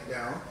keeping it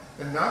down,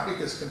 and not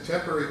because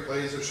contemporary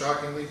plays are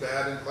shockingly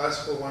bad and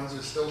classical ones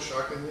are still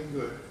shockingly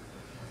good.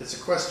 It's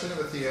a question of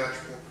a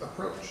theatrical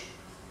approach.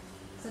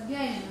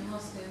 Sabyanin in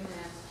Moscow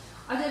Mayor.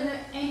 I don't know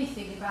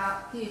anything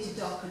about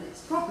Teatr.doc and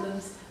its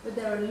problems, but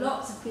there are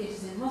lots of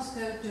theatres in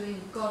Moscow doing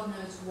God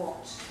knows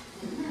what.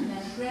 And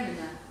then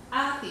Gremina.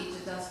 Our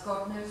theatre does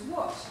God knows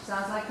what.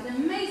 Sounds like an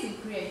amazing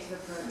creative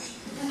approach.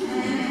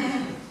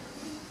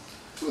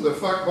 Who the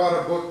fuck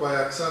bought a book by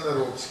Oksana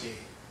Rovsky?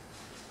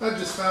 I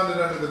just found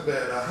it under the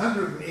bed,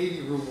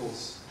 180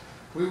 rubles.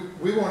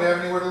 We won't have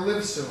anywhere to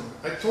live soon.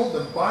 I told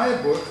them, buy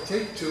a book,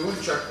 take 2,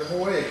 and chuck them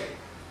away.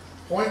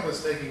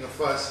 Pointless making a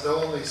fuss. They'll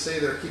only say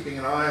they're keeping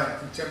an eye on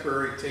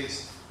contemporary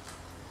taste.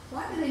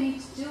 Why do they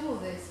need to do all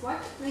this? Why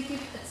don't they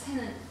give a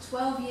tenant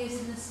 12 years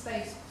in this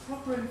space,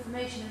 proper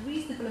information, a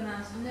reasonable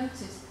amount of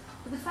notice?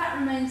 But the fact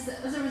remains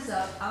that as a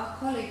result, our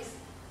colleagues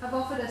have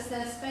offered us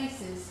their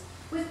spaces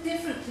with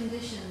different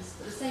conditions,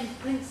 but the same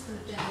principle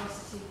of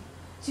generosity.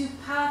 2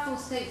 powerful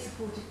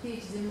state-supported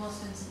theatres in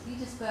Moscow and St.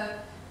 Petersburg,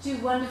 2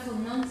 wonderful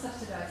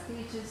non-subsidised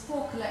theatres,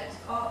 4 collective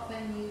art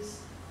venues,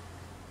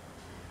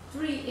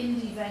 3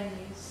 indie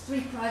venues,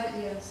 3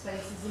 privately owned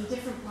spaces in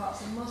different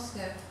parts of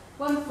Moscow,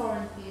 1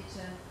 foreign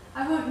theatre.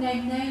 I won't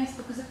name names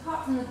because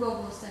apart from the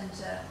Gogol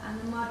Centre and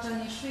the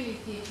Marjanishvili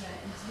Theatre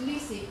in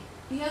Tbilisi,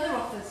 the other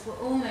offers were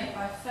all made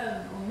by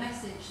phone or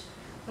message.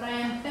 But I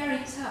am very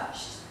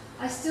touched.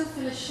 I still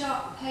feel a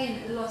sharp pain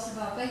at the loss of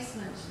our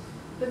basement,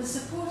 but the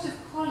support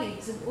of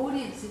colleagues and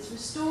audiences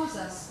restores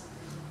us,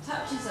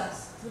 touches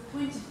us to the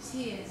point of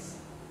tears.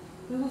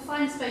 We will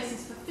find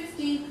spaces for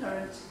 15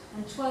 current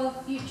and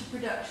 12 future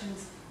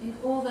productions in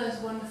all those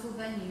wonderful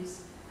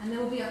venues, and there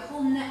will be a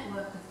whole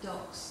network of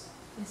docs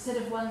instead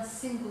of one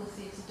single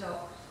theatre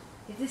doc.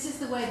 If this is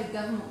the way the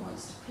government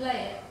wants to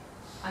play it,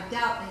 I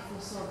doubt they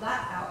foresaw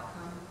that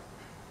outcome.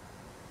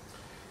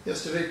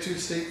 Yesterday, 2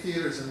 state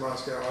theaters in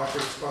Moscow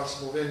offered as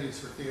possible venues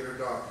for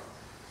Teatr.doc.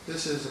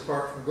 This is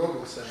apart from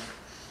Gogol Center.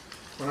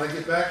 When I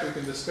get back, we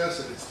can discuss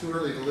it. It's too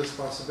early to list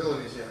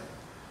possibilities yet.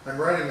 I'm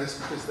writing this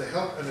because the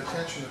help and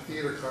attention of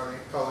theater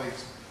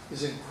colleagues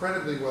is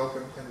incredibly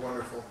welcome and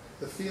wonderful.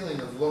 The feeling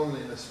of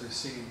loneliness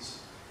recedes.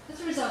 As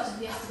a result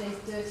of yesterday's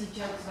dirty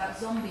jokes about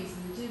zombies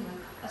in the Duma,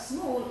 a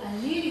small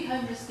and nearly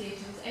homeless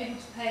theatre was able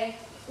to pay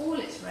all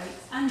its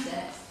rates and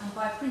debts and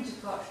buy printer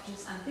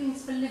cartridges and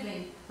things for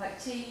living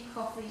like tea,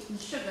 coffee and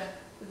sugar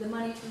with the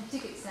money from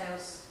ticket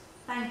sales.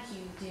 Thank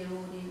you, dear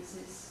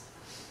audiences.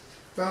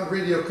 Found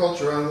Radio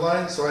Culture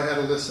online, so I had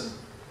to listen.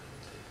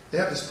 They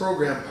have this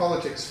program,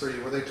 Politics Free,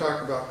 where they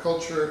talk about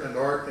culture and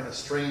art in a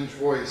strange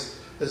voice,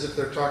 as if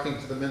they're talking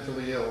to the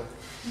mentally ill.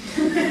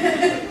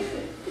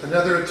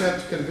 Another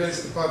attempt to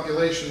convince the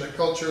population that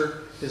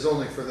culture is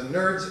only for the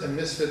nerds and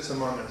misfits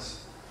among us.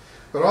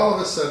 But all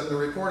of a sudden, a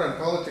report on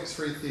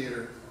politics-free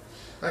theater.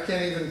 I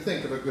can't even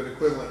think of a good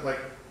equivalent, like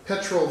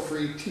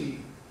petrol-free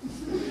tea.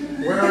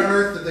 Where on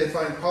earth did they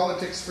find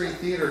politics-free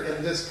theater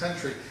in this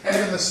country?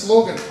 Even the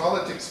slogan,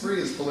 politics-free,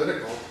 is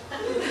political.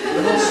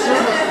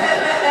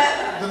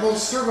 The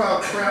most servile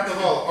crap of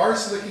all,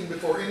 arse-licking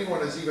before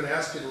anyone has even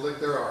asked you to lick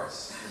their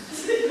arse.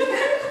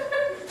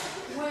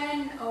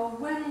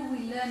 When will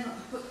we learn not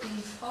to put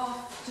things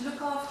off, to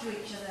look after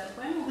each other?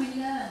 When will we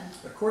learn?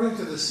 According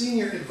to the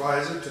senior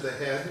advisor to the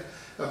head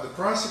of the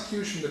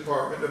prosecution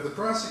department of the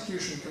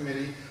prosecution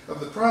committee of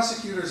the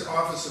prosecutor's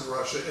office in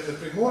Russia in the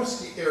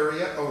Primorsky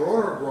area,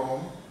 Aurora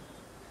Rome,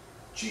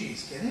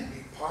 geez, can it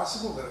be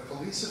possible that a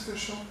police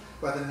official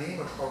by the name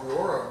of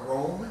Aurora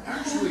Rome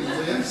actually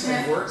lives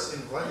and works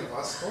in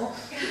Vladivostok?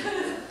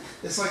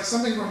 It's like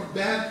something from a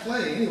bad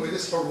play. Anyway,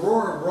 this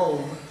Aurora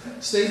Rome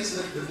states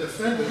that the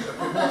defendant, a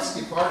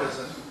Primorsky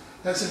partisan,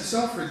 has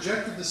himself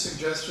rejected the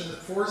suggestion that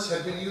force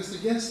had been used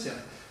against him,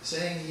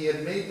 saying he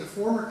had made the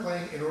former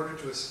claim in order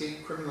to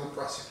escape criminal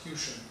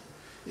prosecution.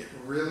 It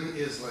really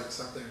is like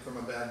something from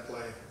a bad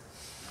play.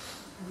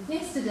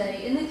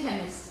 Yesterday, in the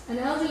chemist, an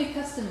elderly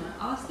customer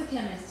asked the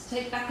chemist to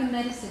take back a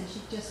medicine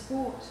she'd just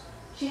bought.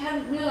 She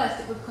hadn't realized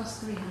it would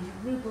cost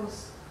 300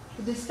 rubles.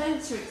 The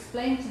dispenser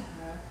explained to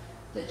her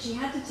that she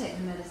had to take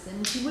the medicine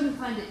and she wouldn't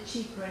find it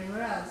cheaper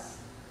anywhere else.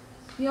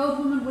 The old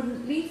woman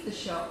wouldn't leave the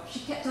shop. She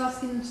kept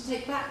asking them to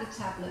take back the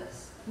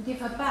tablets and give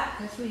her back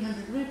her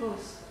 300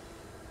 rubles.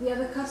 The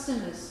other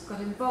customers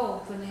got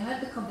involved when they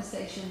heard the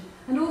conversation,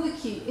 and all the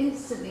queue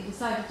instantly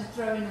decided to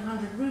throw in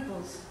 100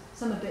 rubles,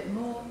 some a bit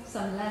more,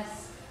 some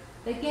less.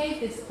 They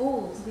gave this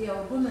all to the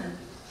old woman,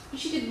 but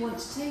she didn't want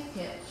to take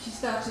it. She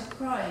started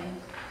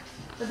crying.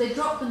 But they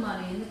dropped the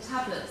money and the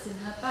tablets in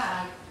her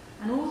bag,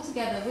 and all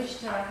together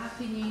wished her a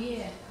happy new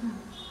year.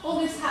 All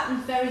this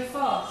happened very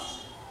fast.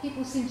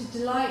 People seemed to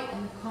delight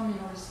in the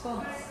communal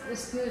response. It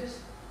was good.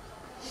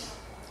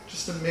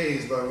 Just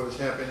amazed by what is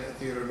happening at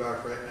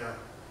Teatr.doc right now.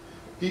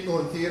 People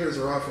in theaters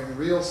are offering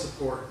real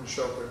support and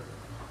shelter.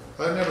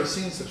 I've never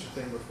seen such a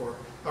thing before.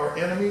 Our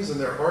enemies and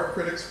their art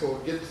critics will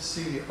get to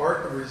see the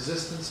art of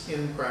resistance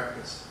in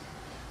practice.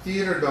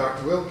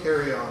 Teatr.doc will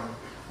carry on,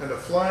 and a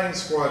flying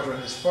squadron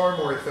is far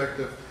more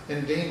effective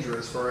and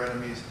dangerous for our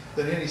enemies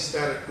than any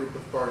static group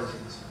of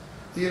partisans.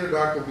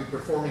 Teatr.doc will be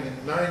performing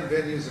in 9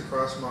 venues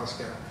across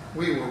Moscow.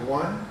 We were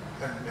 1,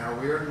 and now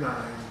we are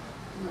 9.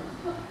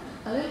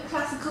 A little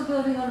classical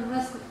building on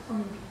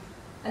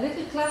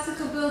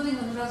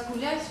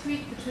Razgulyav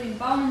Street between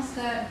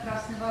Baumanskaya and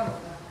Krasny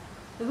Vorota.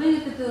 The wing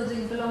of the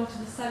building belonged to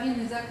the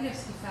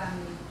Savin-Zakrevsky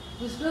family.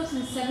 It was built in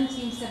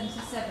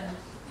 1777.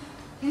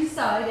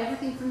 Inside,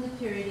 everything from the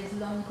period is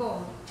long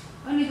gone.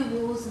 Only the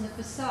walls and the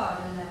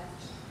facade are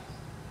left.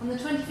 On the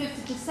 25th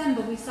of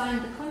December, we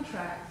signed the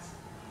contract.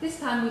 This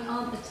time we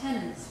aren't the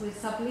tenants, we're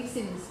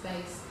subleasing the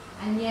space.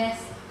 And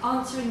yes,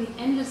 answering the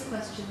endless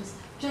questions,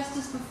 just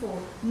as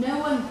before, no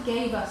one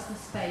gave us the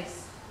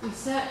space. We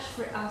searched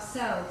for it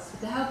ourselves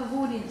with the help of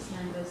audience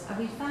members, and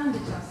we found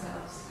it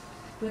ourselves.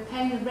 We're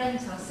paying the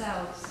rent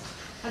ourselves.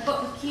 I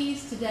got the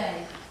keys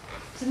today.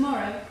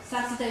 Tomorrow,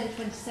 Saturday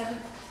the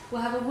 27th,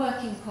 we'll have a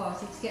working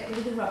party to get rid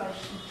of the rubbish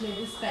and clear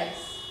the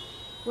space.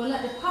 We'll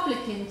let the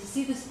public in to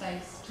see the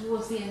space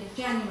towards the end of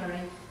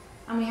January,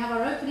 and we have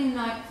our opening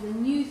night for the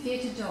new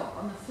Teatr.doc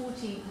on the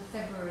 14th of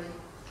February.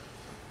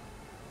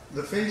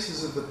 The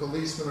faces of the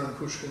policemen on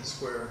Pushkin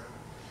Square.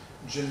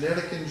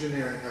 Genetic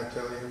engineering, I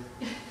tell you.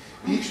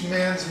 Each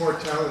man's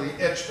mortality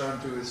etched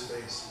onto his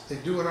face. They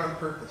do it on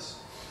purpose.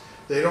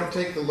 They don't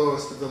take the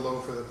lowest of the low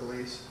for the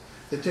police.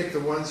 They take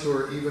the ones who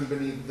are even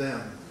beneath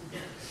them,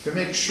 to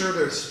make sure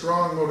there's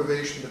strong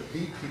motivation to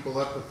beat people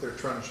up with their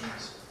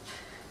truncheons.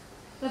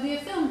 There'll be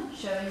a film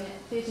showing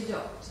at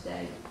Teatr.doc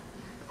today.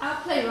 Our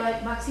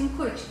playwright Maxim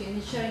Pushkin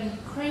is showing a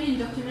Ukrainian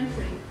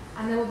documentary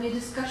and there will be a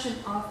discussion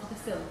after the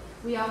film.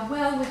 We are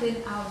well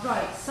within our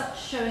rights.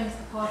 Such showings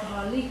are part of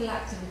our legal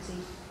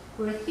activity.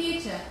 We're a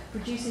theatre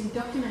producing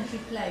documentary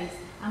plays,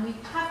 and we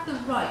have the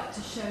right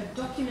to show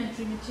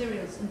documentary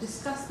materials and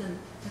discuss them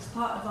as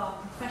part of our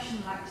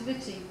professional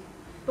activity.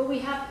 But we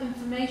have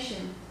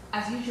information,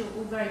 as usual,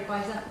 all very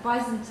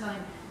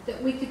Byzantine,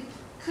 that we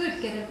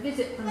could get a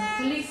visit from the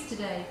police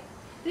today.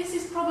 This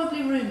is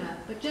probably rumour,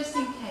 but just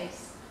in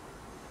case,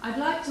 I'd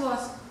like to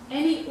ask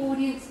any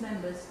audience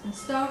members and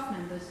staff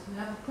members who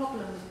have a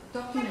problem with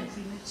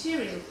documentary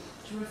material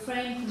to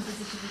refrain from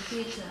visiting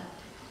the theatre.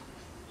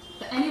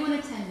 For anyone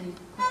attending,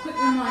 a quick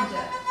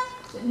reminder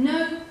that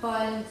no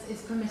violence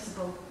is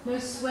permissible, no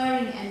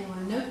swearing at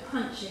anyone, no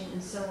punching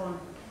and so on.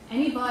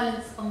 Any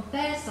violence on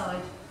their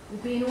side will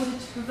be in order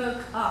to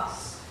provoke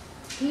us.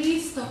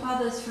 Please stop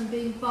others from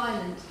being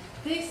violent.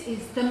 This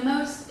is the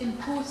most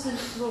important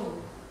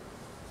rule.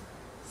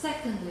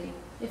 Secondly,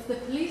 if the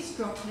police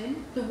drop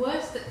in, the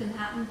worst that can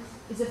happen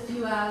is a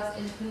few hours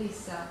in a police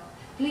cell.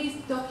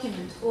 Please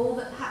document all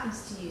that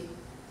happens to you,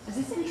 as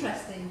it's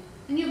interesting,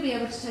 and you'll be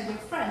able to tell your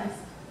friends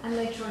and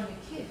later on your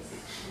kids.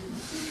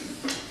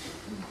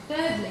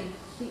 Thirdly,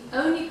 the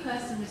only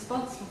person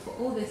responsible for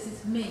all this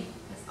is me,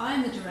 as I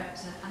am the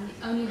director and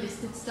the only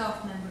listed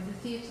staff member of the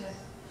theatre.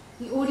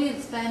 The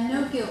audience bear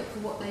no guilt for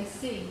what they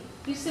see.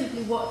 You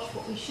simply watch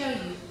what we show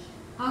you.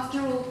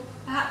 After all,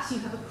 perhaps you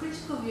have a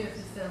critical view of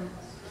the film.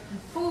 And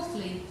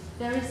fourthly,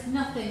 there is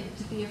nothing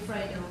to be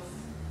afraid of.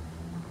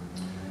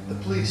 The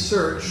police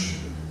search,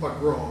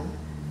 pogrom,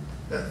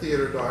 at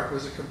Teatr.doc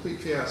was a complete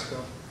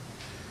fiasco.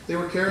 They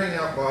were carrying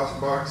out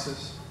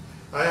boxes.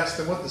 I asked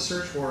them what the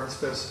search warrant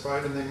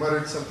specified, and they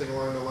muttered something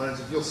along the lines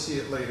of, "You'll see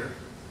it later."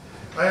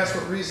 I asked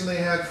what reason they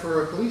had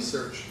for a police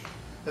search,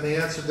 and they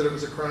answered that it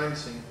was a crime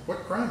scene.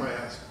 What crime, I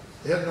asked.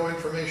 They had no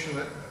information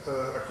that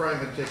a crime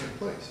had taken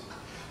place.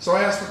 So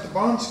I asked what the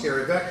bomb scare,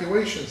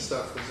 evacuation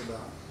stuff was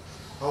about.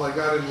 All I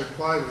got in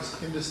reply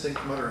was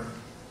indistinct muttering.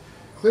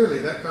 Clearly,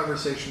 that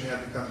conversation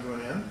had to come to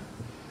an end.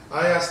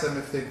 I asked them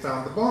if they'd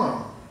found the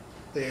bomb.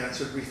 They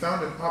answered, "We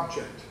found an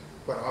object."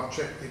 What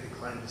object, they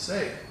declined to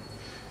say.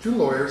 2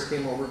 lawyers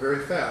came over very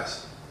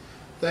fast.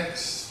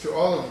 Thanks to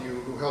all of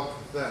you who helped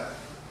with that.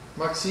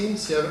 Maxime,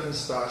 Sieva, and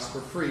Stas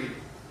were freed.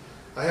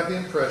 I have the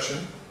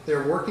impression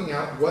they're working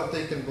out what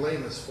they can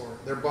blame us for.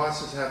 Their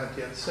bosses haven't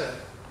yet said.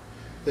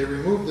 They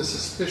removed the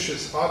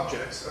suspicious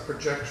objects, a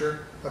projector,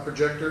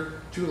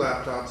 2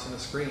 laptops, and a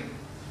screen.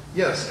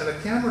 Yes, and a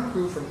camera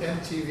crew from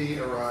NTV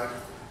arrived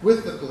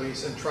with the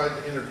police and tried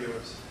to interview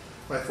us.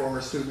 My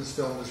former students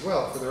filmed as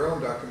well for their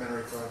own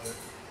documentary project.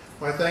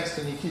 My thanks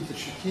to Nikita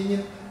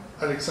Shikinin,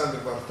 Alexander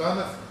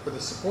Vartanov for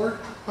the support,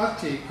 hot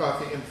tea,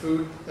 coffee, and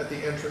food at the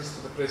entrance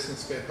to the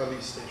Presnitskaya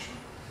police station.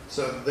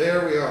 So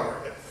there we are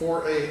at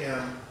 4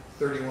 a.m.,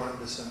 31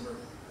 December.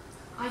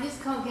 I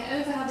just can't get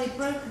over how they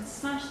broke and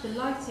smashed the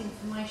lighting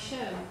for my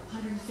show,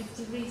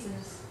 150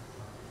 Reasons.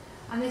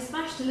 And they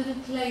smashed a little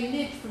clay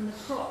lid from the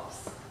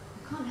props.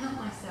 I can't help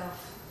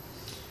myself.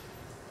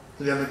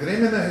 Elena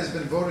Gremina has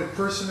been voted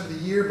Person of the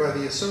Year by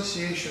the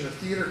Association of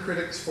Theatre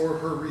Critics for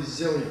her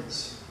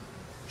resilience.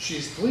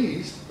 She's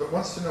pleased, but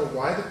wants to know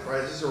why the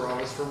prizes are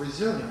always for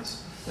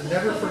resilience, and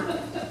never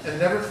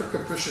for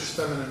capricious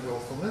feminine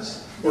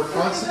willfulness, or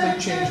constantly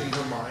changing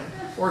her mind,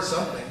 or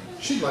something.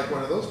 She'd like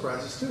one of those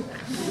prizes too.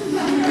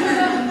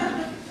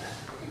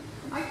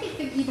 I keep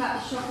thinking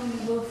about the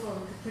shockingly willful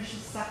and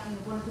capricious sacking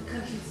of one of the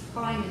country's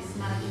finest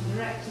managing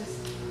directors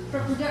for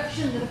a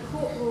production that a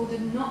court ruled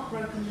had not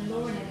broken the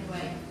law in any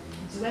way,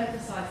 and to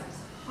emphasise it was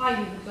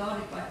highly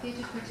regarded by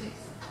theatre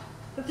critics.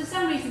 But for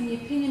some reason, the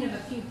opinion of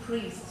a few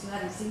priests who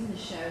hadn't seen the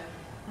show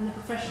and the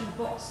professional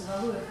box of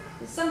Aruev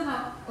is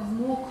somehow of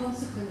more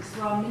consequence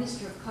for our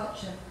Minister of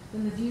Culture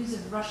than the views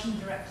of Russian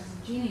directors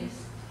of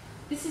genius.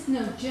 This is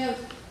no joke.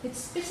 It's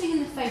spitting in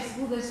the face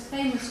of all those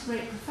famous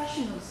great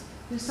professionals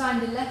who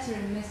signed a letter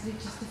in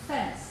Meslich's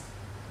defense.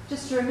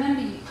 Just to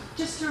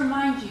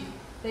remind you,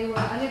 they were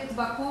Oleg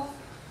Tabakov,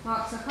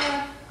 Mark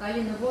Sakharov,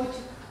 Galina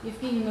Wojcik,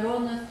 Yevgeny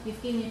Mironov,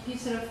 Yevgeny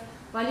Pisarov,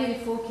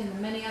 Valery Folkin,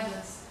 and many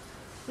others.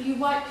 Will you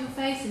wipe your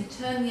face and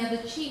turn the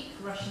other cheek,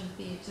 Russian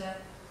theatre?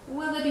 Or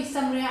will there be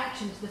some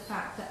reaction to the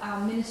fact that our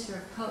Minister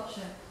of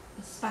Culture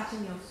has spat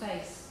in your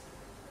face?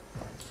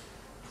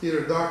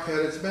 Teatr.doc had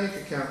its bank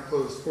account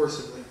closed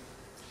forcibly.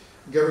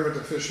 Government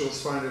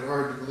officials find it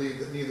hard to believe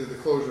that neither the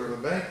closure of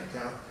a bank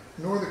account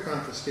nor the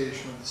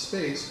confiscation of the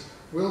space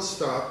will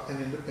stop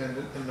an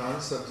independent and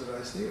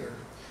non-subsidized theatre.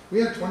 We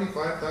had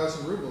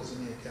 25,000 rubles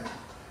in the account.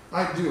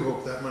 I do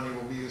hope that money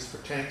will be used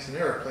for tanks and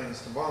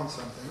airplanes to bomb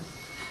something.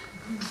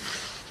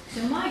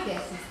 So my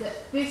guess is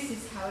that this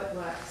is how it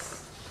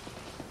works.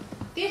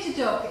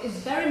 Teatr.doc is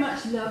very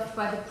much loved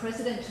by the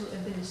presidential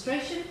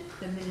administration,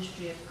 the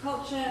Ministry of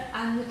Culture,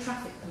 and the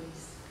traffic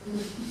police.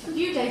 A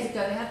few days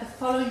ago they had the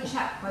following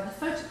chat by the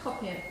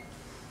photocopier.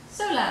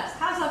 "So lads,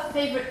 how's our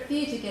favourite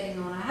theatre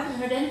getting on? I haven't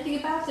heard anything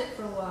about it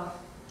for a while."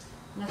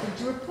 "Nothing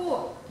to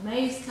report.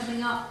 May's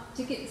coming up,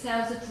 ticket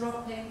sales are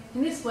dropping.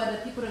 In this weather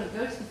people don't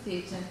go to the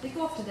theatre, they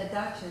go off to their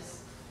dachas."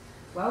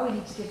 "Well, we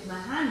need to give them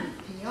a hand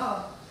with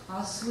PR.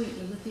 How sweet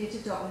little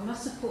Theatr.doc. We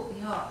must support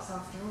the arts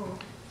after all.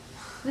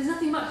 There's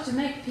nothing much to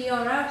make PR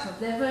out of.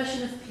 Their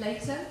version of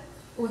Plato,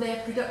 or their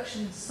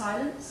production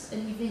Silence, an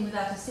evening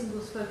without a single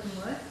spoken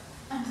word.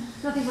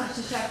 Nothing much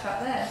to shout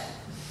about there.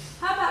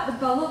 How about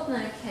the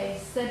Bolotnaya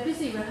case? They're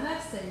busy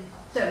rehearsing.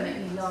 Don't make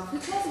me laugh. Who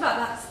cares about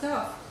that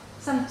stuff?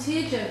 Some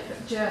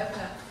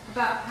tearjerker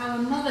about how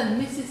a mother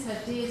misses her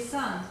dear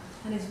son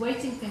and is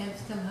waiting for him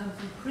to come home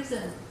from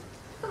prison.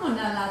 Come on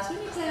now, lads, we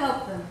need to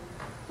help them.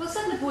 We'll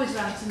send the boys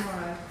round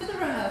tomorrow for the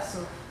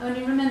rehearsal.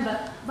 Only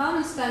remember,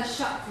 Varminster is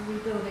shut for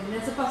rebuilding.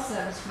 There's a bus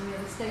service from the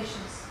other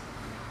stations.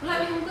 Well,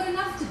 like we've got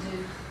enough to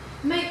do.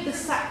 Make the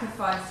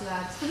sacrifice,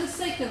 lads, for the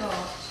sake of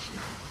art.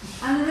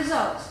 And the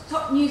result,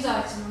 top news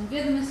item on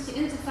Vietnamese to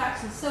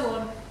Interfax and so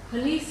on,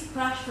 police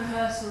crash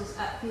rehearsals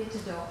at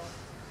Teatr.doc.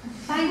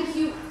 Thank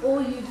you,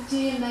 all you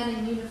dear men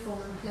in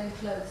uniform and plain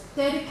clothes,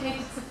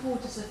 dedicated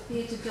supporters of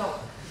Teatr.doc.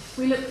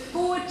 We look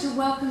forward to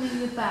welcoming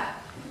you back.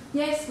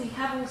 Yes, we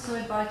have also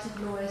invited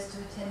lawyers to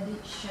attend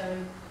each show,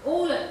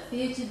 all at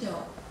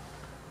Teatr.doc.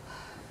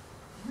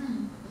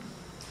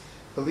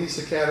 Police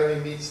Academy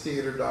meets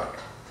Teatr.doc.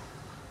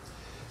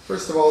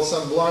 First of all,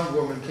 some blonde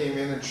woman came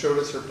in and showed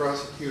us her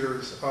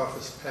prosecutor's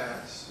office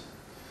pass.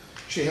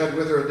 She had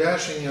with her a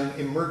dashing young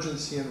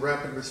emergency and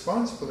rapid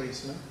response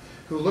policeman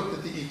who looked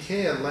at the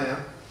IKEA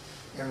lamp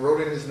and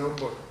wrote in his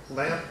notebook,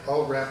 "Lamp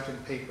all wrapped in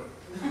paper."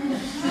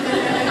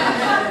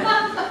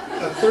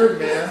 A third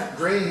man,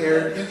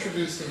 gray-haired,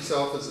 introduced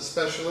himself as a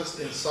specialist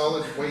in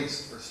solid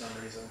waste for some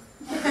reason.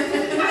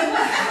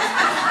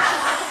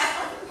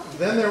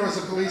 Then there was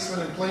a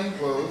policeman in plain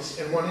clothes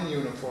and one in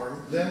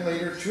uniform, then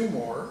later two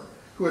more,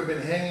 who had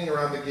been hanging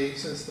around the gate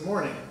since the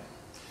morning.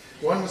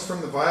 One was from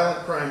the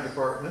Violent Crime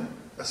Department,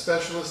 a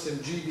specialist in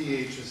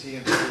GBH as he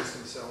introduced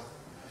himself.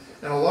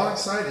 And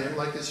alongside him,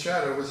 like his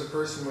shadow, was a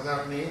person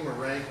without name or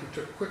rank who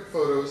took quick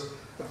photos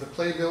of the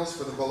playbills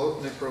for the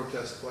Bolotnaya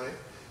protest play,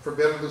 for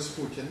Belarus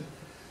Putin,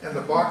 and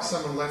the box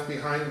someone left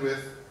behind with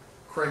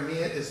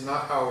 "Crimea is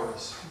not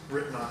ours"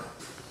 written on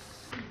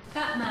it.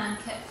 That man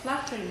kept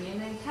flattering me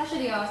and then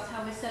casually asked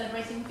how we're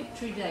celebrating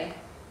Victory Day.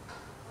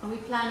 Are we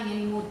planning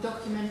any more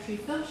documentary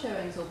film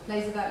showings or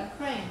plays about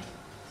Ukraine?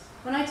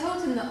 When I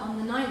told him that on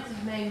the 9th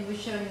of May we were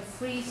showing a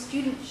free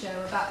student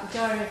show about the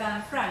diary of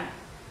Anne Frank,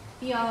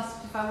 he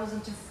asked if I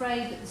wasn't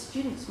afraid that the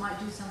students might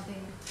do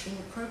something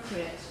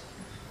inappropriate.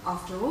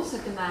 After all,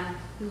 said the man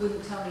who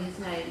wouldn't tell me his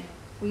name,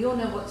 we all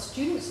know what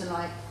students are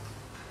like.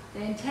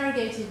 They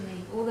interrogated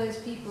me, all those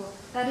people,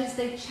 that is,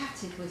 they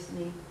chatted with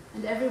me,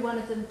 and every one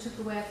of them took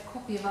away a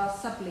copy of our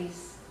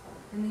sublease.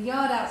 In the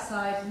yard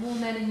outside, more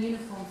men in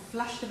uniform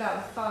flashed about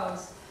with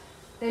files.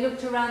 They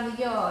looked around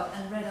the yard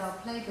and read our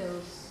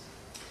playbills.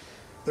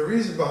 The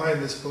reason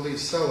behind this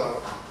police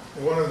sellout,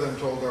 one of them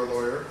told our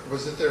lawyer,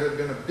 was that there had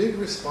been a big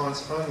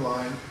response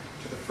online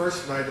to the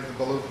first night of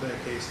the Bolotnaya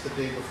case the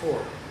day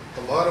before.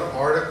 A lot of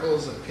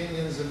articles,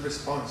 opinions, and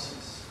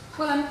responses.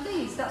 Well, I'm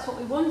pleased. That's what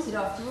we wanted,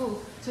 after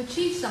all, to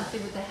achieve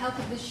something with the help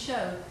of this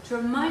show, to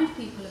remind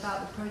people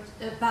about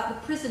the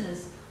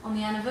prisoners on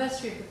the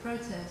anniversary of the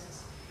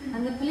protests.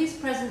 And the police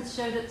presence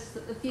showed us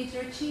that the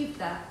theatre achieved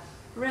that.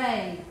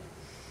 Hooray!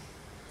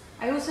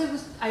 I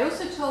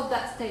also told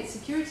that state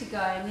security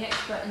guy and the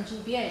expert in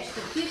GBH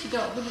that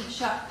Teatr.doc wouldn't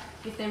shut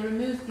if they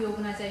removed the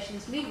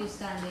organisation's legal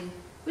standing.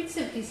 We'd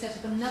simply set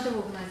up another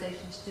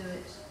organisation to do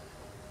it.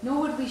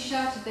 Nor would we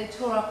shout if they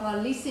tore up our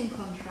leasing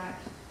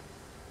contract.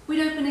 We'd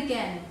open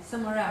again,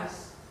 somewhere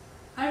else.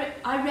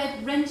 I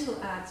read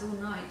rental ads all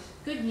night.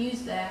 Good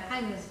news there,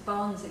 hangars,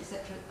 barns,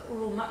 etc.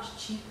 are all much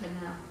cheaper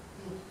now.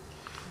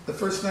 The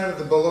first night of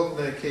the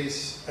Bolotnaya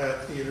case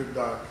at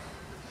Teatr.doc.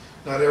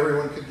 Not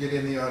everyone could get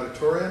in the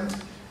auditorium,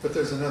 but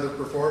there's another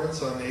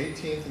performance on the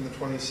 18th and the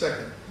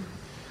 22nd.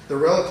 The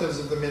relatives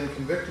of the men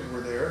convicted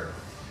were there,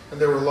 and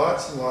there were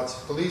lots and lots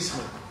of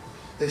policemen.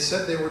 They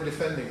said they were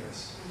defending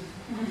us.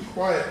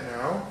 Quiet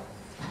now.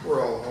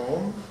 We're all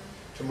home.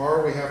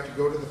 Tomorrow we have to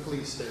go to the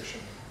police station.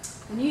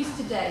 The news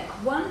today.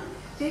 1.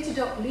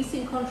 Teatr.doc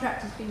leasing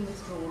contract has been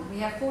withdrawn. We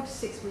have 4 to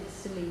 6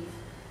 weeks to leave.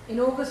 In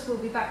August we'll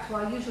be back to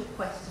our usual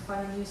quest to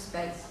find a new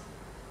space.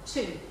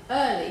 2.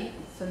 Early,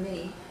 for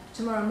me,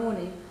 tomorrow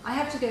morning, I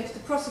have to go to the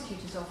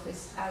prosecutor's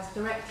office as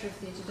director of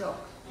Teatr.doc.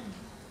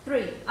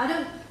 3. I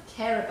don't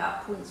care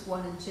about points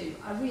 1 and 2.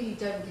 I really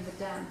don't give a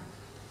damn.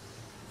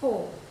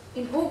 4.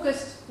 In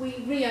August,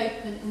 we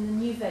reopen in the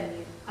new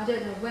venue. I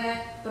don't know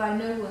where, but I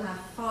know we'll have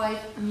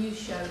 5 new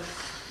shows.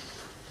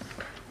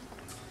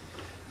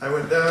 I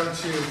went down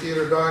to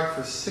Teatr.doc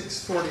for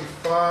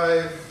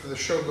 6:45. The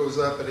show goes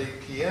up at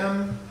 8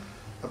 p.m.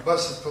 A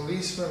bus of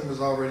policemen was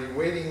already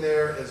waiting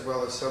there, as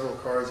well as several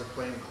cars of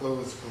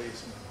plainclothes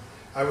policemen.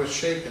 I was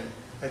shaken.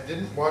 I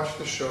didn't watch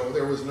the show.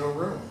 There was no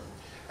room.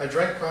 I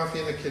drank coffee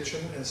in the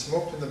kitchen and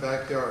smoked in the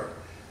backyard.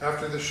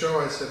 After the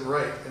show, I said,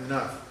 right,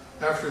 enough.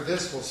 After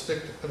this, we'll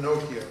stick to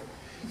Pinocchio.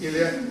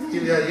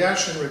 Ilya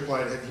Yashin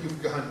replied, have you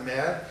gone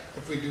mad?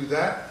 If we do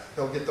that,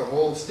 they'll get the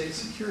whole state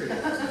security.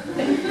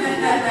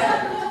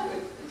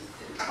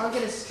 I'll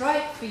get a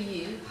strike for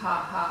you,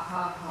 ha ha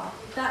ha ha.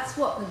 That's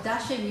what the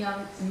dashing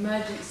young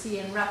emergency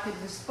and rapid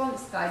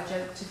response guy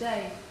joked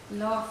today,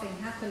 laughing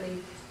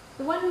happily.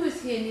 The one who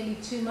was here nearly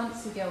 2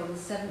 months ago on the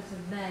 7th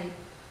of May,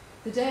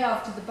 the day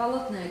after the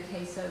Bolotnaye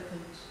case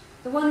opened.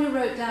 The one who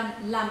wrote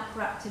down lamp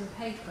wrapped in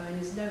paper in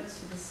his notes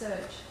for the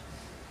search.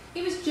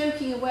 He was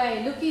joking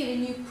away, looking at a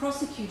new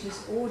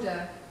prosecutor's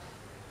order,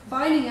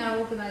 fining our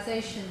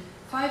organisation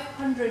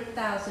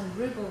 500,000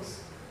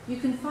 rubles. You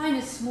can fine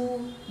a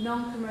small,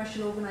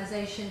 non-commercial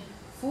organisation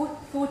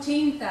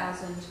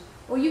 14,000,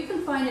 or you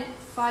can fine it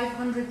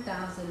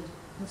 500,000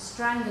 and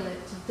strangle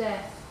it to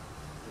death.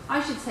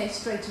 I should say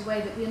straight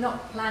away that we are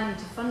not planning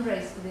to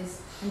fundraise for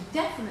this, and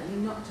definitely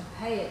not to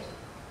pay it.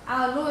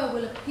 Our lawyer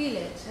will appeal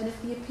it, and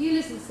if the appeal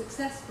isn't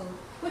successful,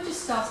 we'll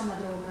just start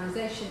another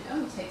organisation. It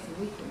only takes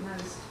a week at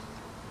most.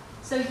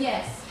 So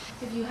yes,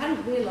 if you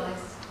hadn't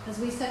realised, as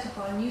we set up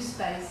our new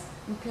space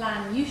and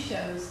plan new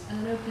shows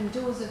and an open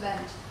doors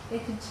event, they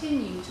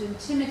continue to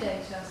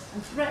intimidate us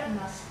and threaten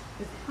us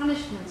with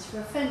punishments for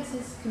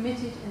offences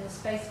committed in the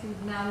space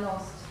we've now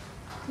lost.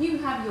 You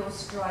have your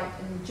strike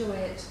and enjoy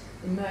it,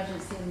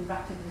 emergency and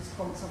rapid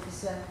response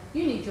officer.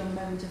 You need your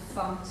moment of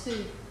fun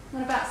too.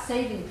 Not about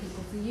saving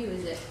people for you,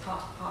 is it? Ha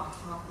ha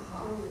ha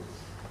ha.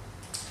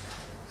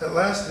 At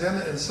last,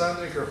 Lena and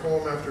Sandrik are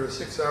home after a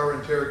 6-hour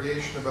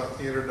interrogation about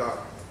Teatr.doc.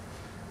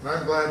 And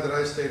I'm glad that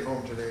I stayed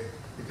home today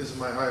because of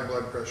my high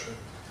blood pressure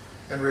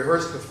and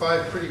rehearsed with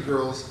 5 pretty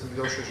girls and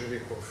Yosha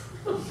Zhirikov.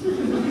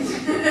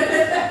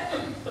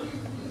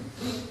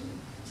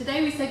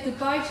 Today we said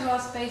goodbye to our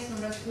space on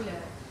Rasgulia.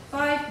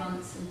 5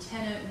 months and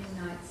 10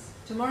 opening nights.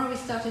 Tomorrow we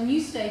start a new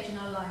stage in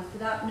our life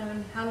without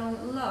knowing how long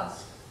it will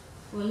last.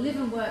 We'll live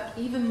and work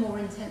even more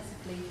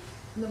intensively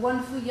in the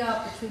wonderful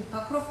yard between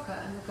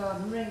Pakrovka and the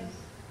Garden Ring.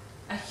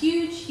 A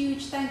huge,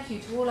 huge thank you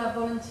to all our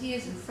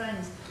volunteers and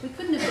friends. We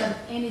couldn't have done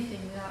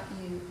anything without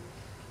you.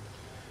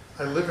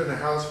 I live in a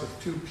house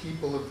with 2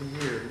 people of the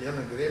year,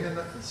 Elena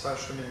Gremina and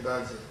Sasha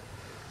Mindadze.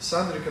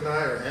 Sandrik and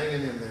I are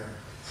hanging in there.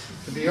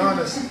 To be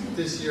honest,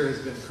 this year has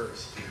been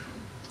cursed.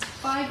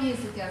 5 years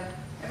ago,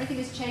 everything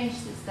has changed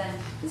since then.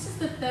 This is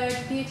the 3rd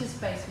theatre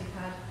space we've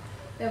had.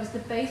 There was the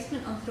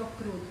basement on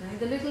Trokhrudne,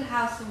 the little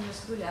house on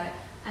Rasgulia,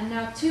 and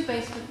now 2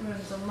 basement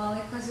rooms on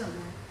Malye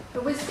Kazone.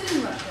 But we're still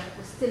in Russia,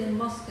 we're still in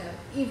Moscow,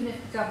 even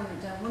if the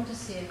government don't want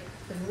us here.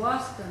 But who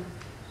asked them?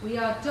 We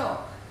are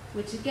DOC,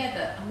 we're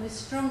together, and we're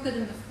stronger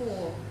than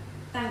before,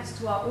 thanks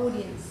to our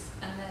audience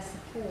and their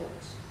support.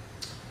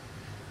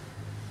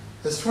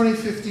 As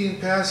 2015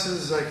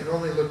 passes, I can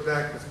only look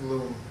back with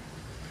gloom.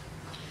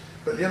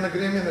 But Elena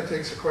Gremina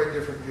takes a quite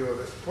different view of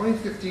it.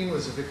 2015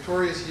 was a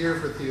victorious year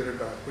for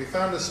Teatr.doc. We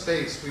found a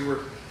space. We were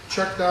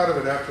chucked out of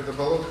it after the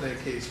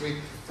Bolotnaye case. We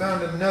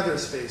found another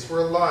space. We're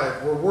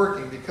alive. We're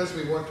working because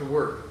we want to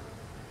work.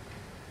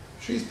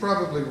 She's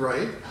probably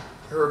right.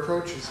 Her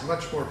approach is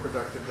much more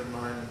productive than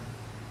mine.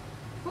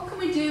 What can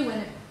we do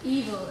when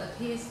evil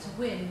appears to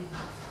win?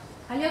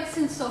 Oleg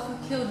Sentsov,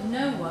 who killed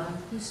no one,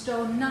 who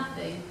stole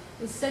nothing,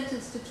 is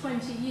sentenced to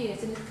 20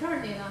 years and is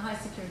currently in a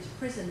high-security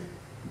prison.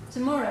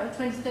 Tomorrow,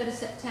 23rd of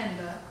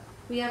September,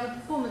 we have a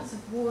performance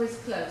of War is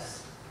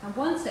Close, and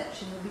one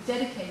section will be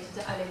dedicated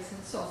to Oleg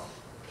Sentsov.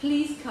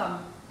 Please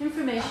come.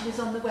 Information is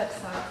on the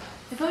website.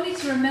 If only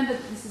to remember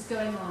that this is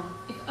going on,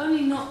 if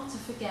only not to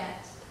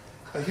forget.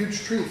 A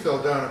huge tree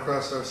fell down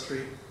across our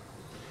street,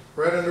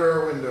 right under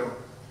our window.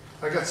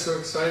 I got so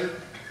excited.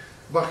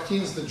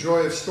 Bakhtin's The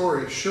Joy of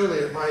Stories. Surely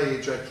at my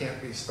age I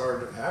can't be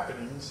starved of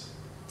happenings.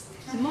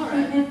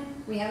 Tomorrow,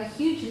 we have a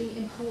hugely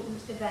important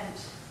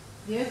event.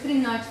 The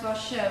opening night of our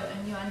show,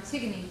 A New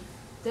Antigone,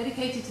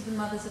 dedicated to the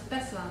mothers of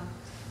Beslan.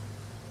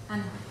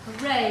 And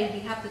hooray, we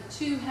have the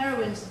 2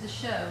 heroines of the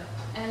show,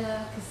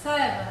 Ella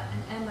Kasayeva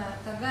and Emma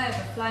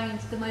Tagaeva, flying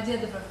into the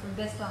Domodedovo from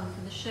Beslan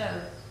for the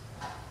show.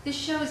 This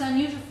show is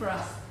unusual for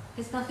us.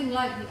 It's nothing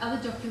like the other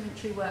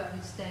documentary work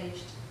we've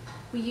staged.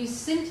 We use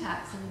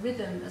syntax and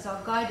rhythm as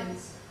our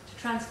guidance to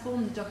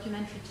transform the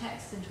documentary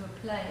text into a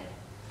play.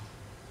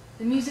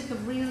 The music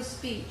of real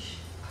speech.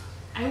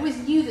 I always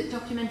knew that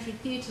documentary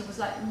theatre was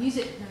like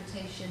music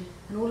notation,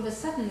 and all of a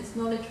sudden this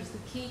knowledge was the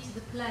key to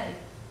the play.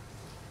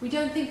 We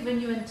don't think of A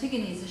New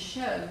Antigone as a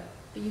show,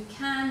 but you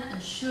can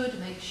and should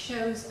make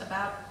shows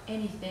about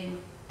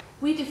anything.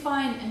 We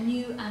define A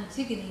New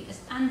Antigone as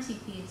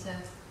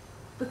anti-theatre,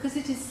 because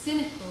it is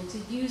cynical to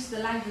use the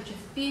language of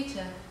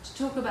theatre to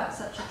talk about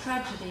such a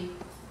tragedy,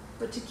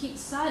 but to keep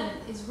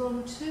silent is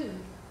wrong too.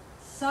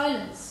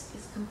 Silence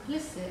is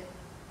complicit.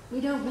 We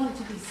don't want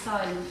to be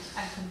silent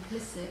and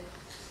complicit.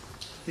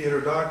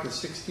 Teatr.doc is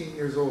 16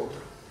 years old,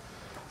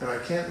 and I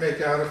can't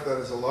make out if that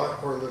is a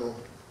lot or little.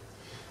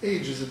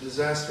 Age is a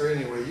disaster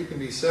anyway. You can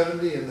be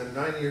 70 and then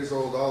 9 years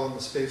old all in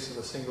the space of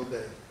a single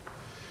day.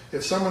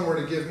 If someone were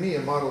to give me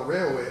a model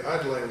railway,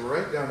 I'd lay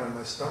right down on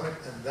my stomach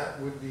and that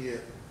would be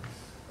it.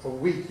 A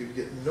week you'd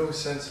get no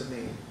sense of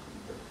me.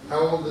 How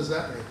old does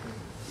that make me?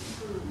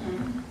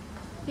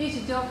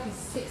 Teatr.doc is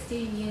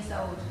 16 years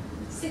old.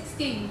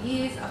 16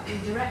 years I've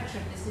been director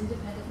of this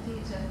independent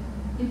theatre.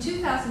 In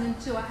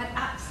 2002 I had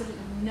absolutely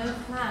no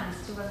plans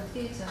to run a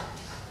theatre.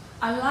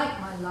 I like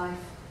my life,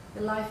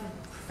 the life of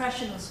a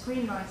professional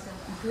screenwriter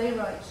and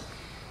playwright.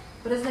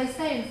 But as they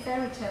say in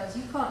fairy tales,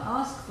 you can't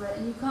ask for it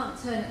and you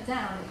can't turn it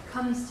down. It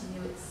comes to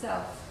you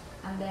itself.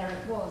 And there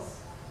it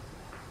was.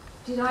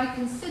 Did I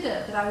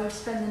consider that I would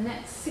spend the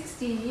next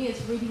 16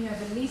 years reading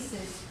over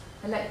leases,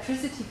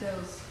 electricity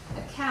bills,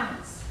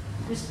 accounts,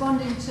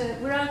 responding to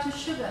 "we're out of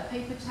sugar,"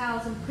 paper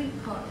towels and print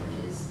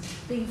cartridges,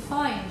 being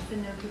fined for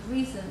no good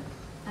reason,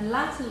 and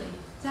latterly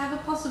to have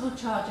a possible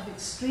charge of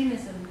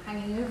extremism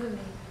hanging over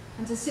me,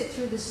 and to sit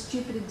through the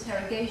stupid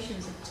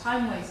interrogations of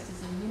time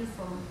wasters in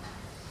uniform?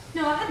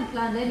 No, I hadn't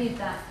planned any of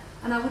that,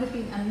 and I would have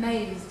been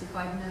amazed if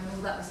I'd known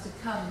all that was to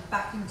come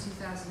back in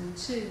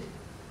 2002.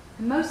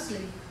 And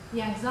mostly,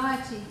 the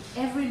anxiety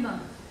every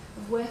month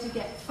of where to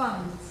get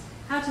funds,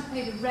 how to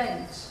pay the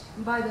rent,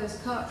 and buy those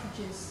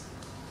cartridges.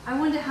 I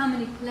wonder how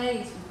many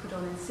plays we've put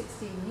on in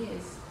 16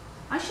 years.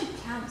 I should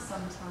count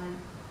sometime.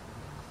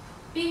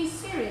 Being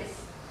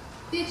serious,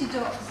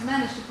 Teatr.doc has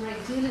managed a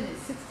great deal in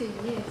its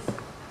 16 years.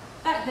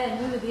 Back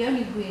then, we were the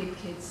only weird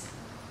kids.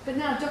 But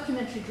now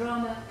documentary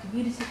drama,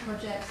 community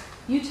projects,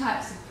 new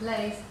types of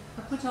plays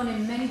are put on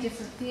in many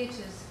different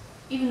theatres,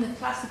 even the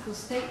classical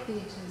state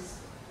theatres.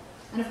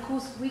 And of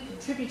course, we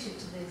contributed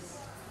to this.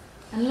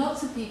 And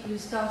lots of people who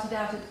started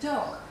out at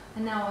Doc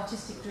are now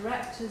artistic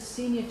directors,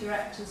 senior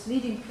directors,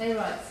 leading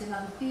playwrights in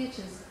other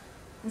theatres,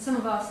 and some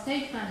of our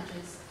stage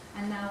managers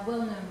are now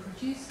well-known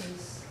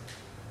producers.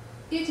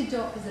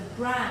 Teatr.doc is a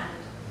brand,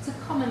 it's a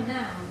common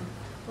noun.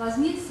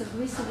 Nietzsche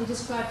recently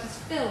described his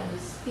film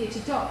as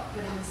Teatr.doc,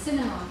 but in the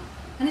cinema.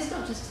 And it's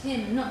not just him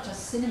and not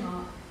just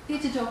cinema.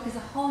 Teatr.doc is a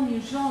whole new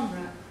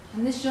genre,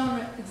 and this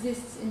genre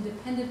exists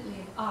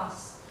independently of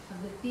us,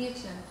 of the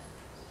theatre.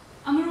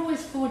 And we're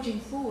always forging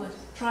forward,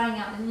 trying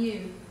out the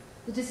new.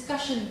 The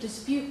discussion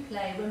dispute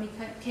play when we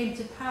came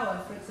to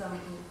power, for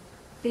example.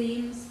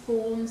 Themes,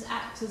 forms,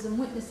 actors and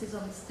witnesses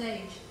on the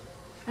stage.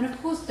 And of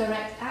course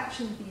direct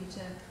action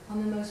theatre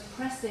on the most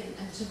pressing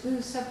and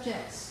taboo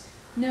subjects.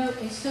 No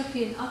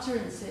Aesopian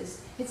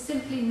utterances. It's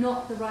simply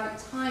not the right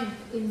time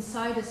for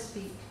insider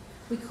speak.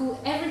 We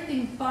call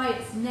everything by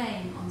its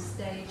name on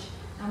stage,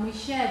 and we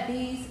share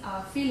these,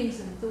 our feelings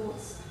and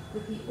thoughts,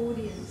 with the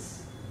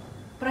audience.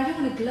 But I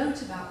don't want to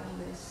gloat about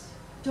all this.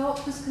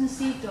 Doc was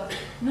conceived of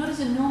not as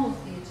a normal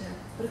theatre,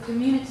 but a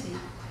community.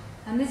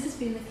 And this has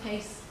been the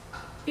case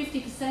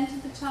 50%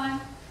 of the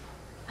time,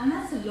 and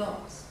that's a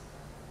lot.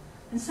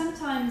 And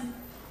sometimes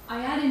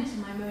I add into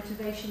my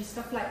motivation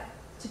stuff like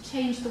to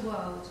change the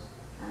world,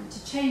 and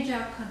to change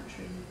our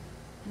country.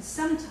 And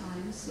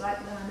sometimes, like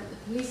when I'm at the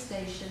police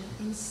station,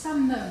 in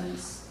some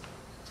moments,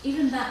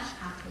 even that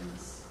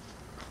happens.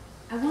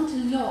 I want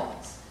a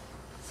lot.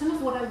 Some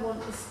of what I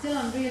want is still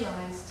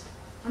unrealised.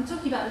 I'm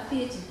talking about the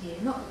theatre here,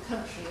 not the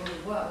country or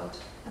the world.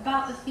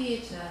 About the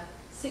theatre,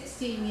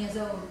 16 years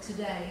old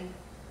today.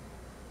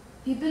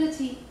 The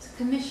ability to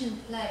commission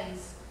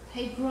plays,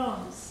 pay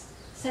grants,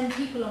 send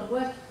people on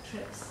working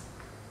trips.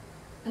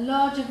 A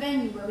larger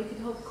venue where we could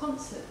hold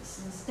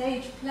concerts and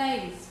stage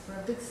plays for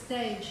a big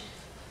stage.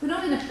 We're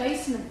not in a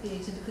basement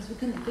theatre because we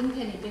couldn't think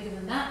any bigger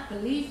than that,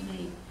 believe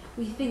me.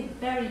 We think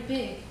very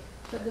big,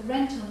 but the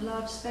rent on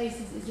large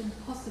spaces is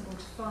impossible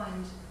to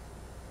find.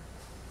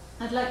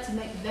 I'd like to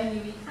make the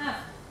venue we have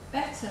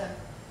better,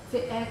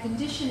 fit air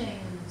conditioning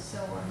and so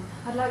on.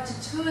 I'd like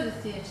to tour the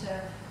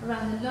theatre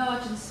around the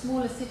large and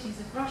smaller cities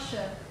of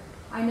Russia.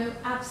 I know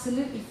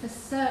absolutely for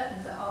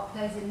certain that our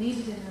plays are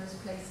needed in those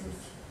places.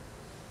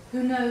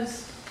 Who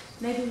knows,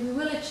 maybe we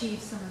will achieve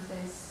some of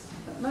this,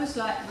 but most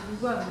likely we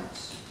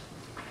won't.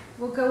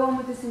 We'll go on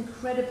with this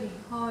incredibly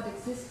hard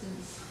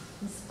existence,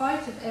 in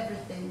spite of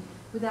everything,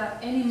 without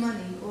any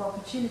money or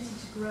opportunity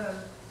to grow,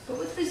 but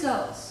with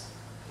results,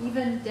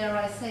 even, dare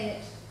I say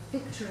it,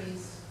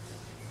 victories,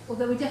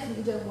 although we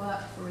definitely don't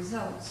work for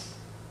results.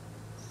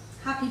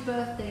 Happy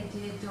birthday,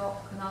 dear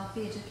Doc and our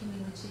theatre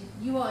community.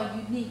 You are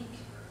unique.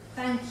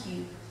 Thank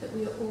you that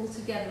we are all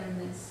together in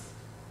this.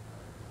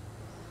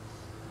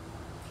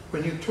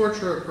 When you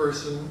torture a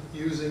person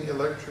using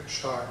electric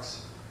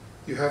shocks,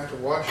 you have to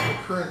watch the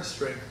current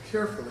strength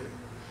carefully,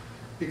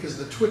 because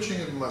the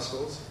twitching of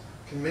muscles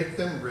can make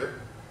them rip,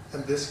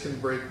 and this can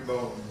break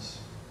bones.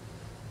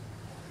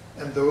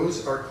 And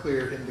those are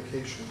clear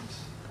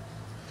indications.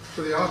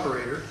 For the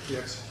operator, the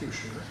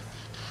executioner,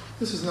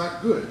 this is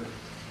not good.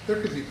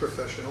 There could be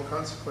professional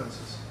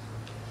consequences.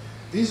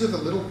 These are the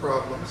little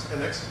problems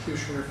an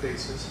executioner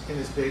faces in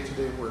his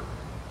day-to-day work.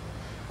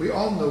 We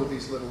all know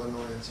these little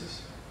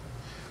annoyances.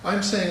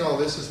 I'm saying all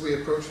this as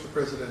we approach the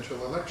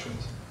presidential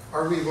elections.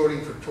 Are we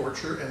voting for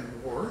torture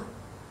and war?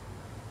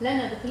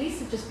 Elena, the police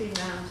have just been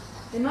round.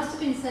 They must have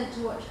been sent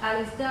to watch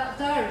Ali's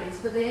diaries,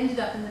 but they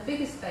ended up in the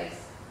bigger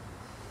space.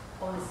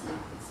 Honestly,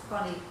 it's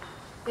funny.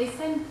 They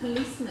send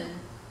policemen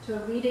to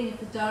a reading of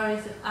the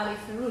diaries of Ali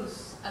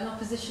Ferouz, an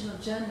oppositional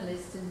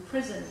journalist in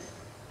prison,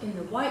 in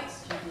the white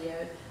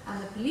studio,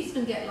 and the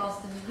policemen get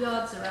lost in the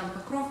yards around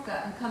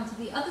Pokrovka and come to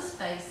the other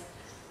space,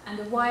 and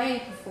a YA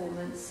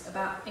performance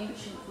about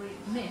ancient Greek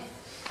myth.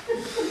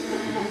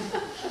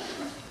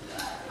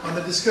 On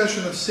the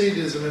discussion of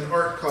sadism in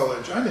art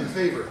college, I'm in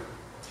favor.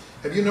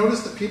 Have you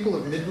noticed that people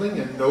of middling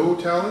and no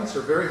talents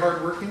are very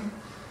hardworking,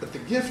 but the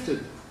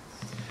gifted?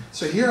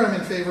 So here I'm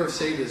in favor of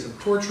sadism,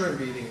 torture and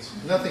beatings.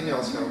 Nothing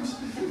else helps.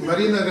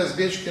 Marina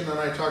Razbechkin and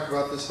I talk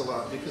about this a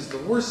lot, because the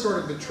worst sort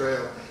of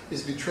betrayal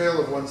is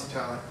betrayal of one's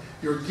talent.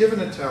 You're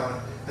given a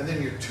talent, and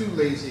then you're too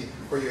lazy,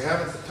 or you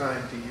haven't the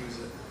time to use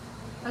it.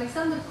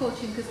 Alexander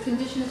Korchenko's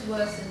condition has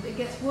worsened. It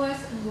gets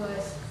worse and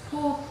worse.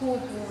 Poor, poor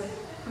boy.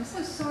 I'm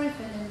so sorry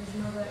for him and his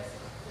mother.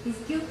 He's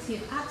guilty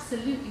of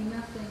absolutely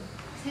nothing.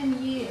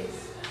 10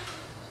 years.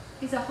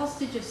 He's a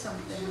hostage of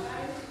something.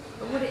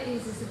 But what it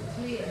is isn't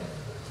clear.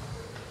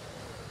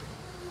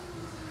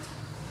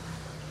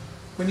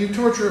 When you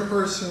torture a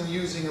person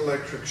using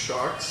electric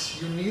shocks,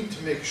 you need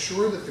to make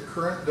sure that the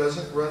current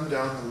doesn't run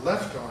down the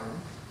left arm,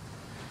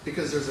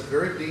 because there's a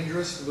very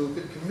dangerous loop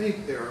it can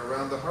make there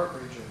around the heart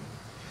region.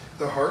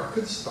 The heart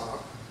could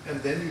stop,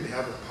 and then you'd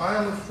have a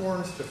pile of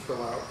forms to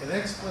fill out, and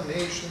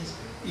explanations,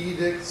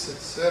 edicts,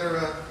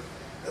 etc.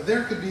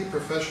 There could be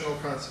professional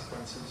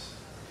consequences.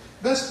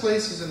 Best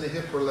place is in the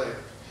hip or leg.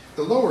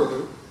 The lower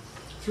loop,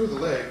 through the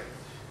leg,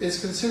 is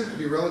considered to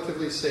be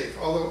relatively safe,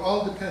 although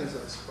all depends,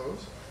 I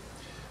suppose.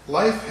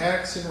 Life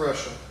hacks in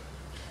Russia,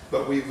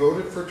 but we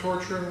voted for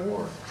torture and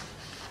war.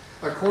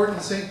 A court in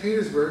St.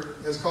 Petersburg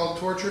has called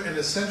torture an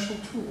essential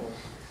tool.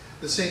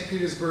 The St.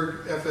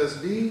 Petersburg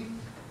FSB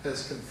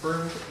has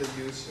confirmed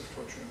the use of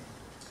torture.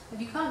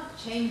 If you can't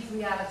change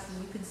reality,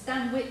 you can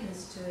stand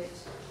witness to it.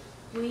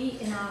 We,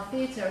 in our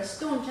theatre, are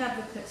staunch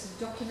advocates of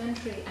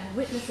documentary and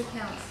witness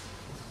accounts,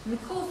 and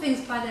we call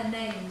things by their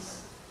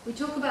names. We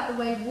talk about the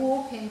way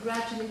war came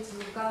gradually to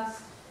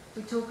Lugansk.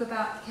 We talk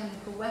about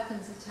chemical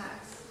weapons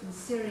attacks in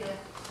Syria,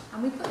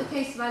 and we put the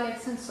case of Oleg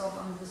Sentsov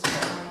under the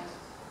spotlight.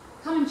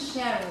 Come and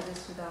share all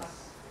this with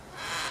us.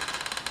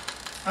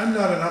 I'm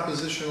not an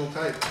oppositional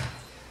type.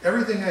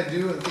 Everything I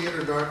do in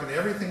Teatr.doc and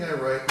everything I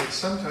write may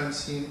sometimes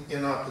seem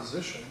in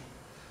opposition,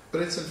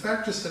 but it's in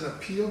fact just an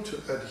appeal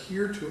to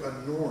adhere to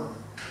a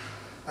norm.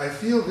 I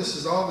feel this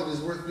is all that is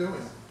worth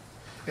doing.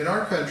 In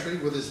our country,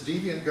 with its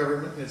deviant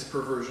government and its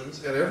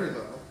perversions at every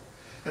level,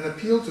 an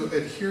appeal to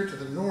adhere to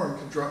the norm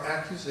can draw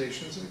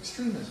accusations of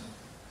extremism.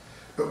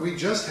 But we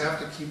just have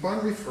to keep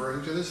on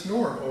referring to this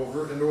norm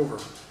over and over.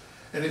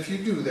 And if you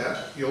do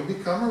that, you'll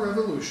become a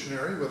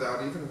revolutionary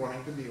without even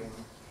wanting to be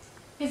one.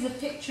 Here's a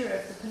picture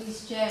of the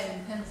police jail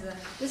in Penza.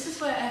 This is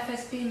where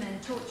FSB men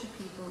torture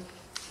people.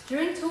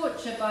 During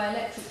torture by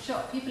electric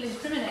shock, people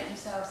incriminate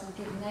themselves and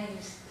give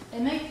names. They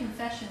make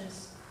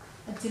confessions.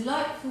 A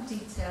delightful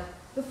detail.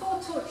 Before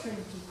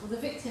torturing people, the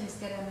victims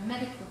get a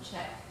medical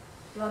check.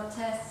 Blood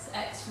tests,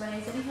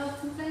 x-rays, any health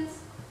complaints?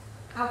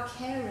 How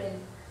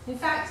caring. In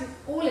fact,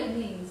 all it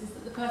means is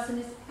that the person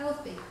is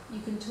healthy. You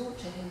can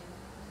torture him.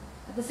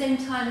 At the same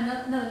time,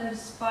 another load of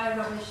spy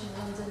rubbish in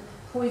London,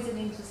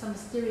 poisoning to some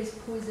mysterious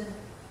poison.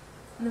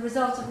 And the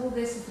result of all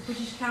this is the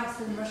British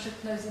Council in Russia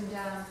closing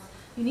down.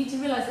 You need to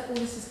realise that all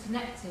this is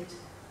connected,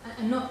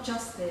 and not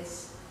just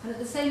this. And at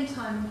the same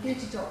time, in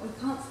Teatr.doc, we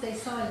can't stay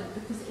silent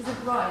because it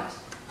isn't right.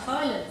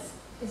 Silence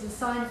is a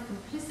sign of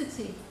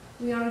complicity.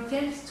 We are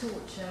against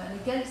torture and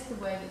against the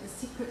way that the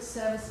secret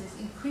services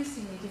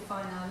increasingly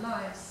define our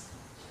lives.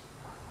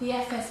 The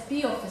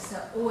FSB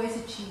officer always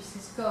achieves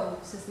his goal,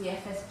 says the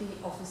FSB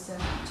officer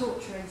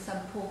torturing some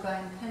poor guy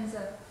in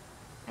Penza.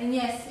 And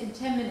yes, in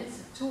 10 minutes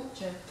of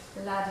torture,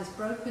 the lad is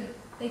broken.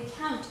 They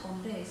count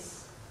on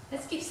this.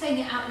 Let's keep saying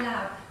it out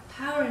loud.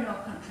 Power in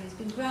our country has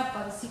been grabbed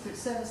by the secret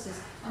services,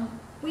 and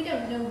we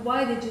don't know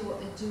why they do what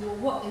they do or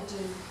what they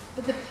do,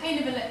 but the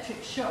pain of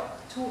electric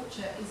shock,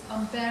 torture, is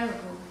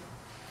unbearable.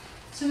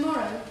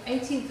 Tomorrow,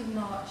 18th of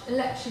March,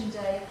 Election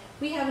Day,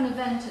 we have an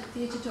event at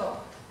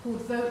Teatr.doc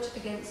called Vote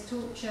Against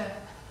Torture.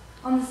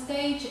 On the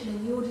stage and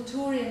in the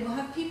auditorium, we'll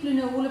have people who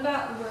know all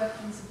about the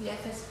workings of the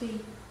FSB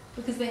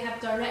because they have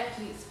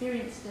directly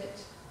experienced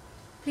it.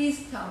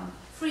 Please come.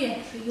 Free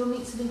entry. You'll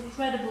meet some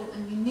incredible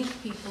and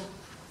unique people,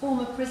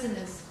 former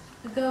prisoners,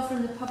 a girl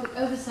from the Public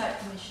Oversight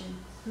Commission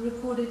who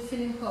recorded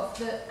Filinkov,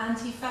 the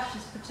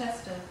anti-fascist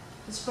protester,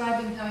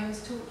 describing how he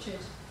was tortured.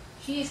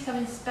 She is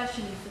coming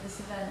specially for this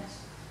event.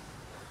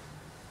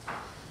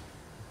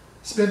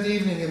 Spent the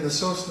evening in the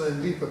Sosna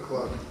and Lipa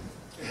Club,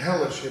 a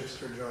hellish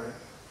hipster joint.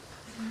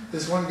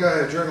 This one guy,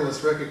 a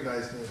journalist,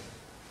 recognized me.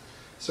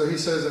 So he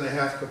says in a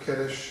half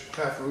coquettish,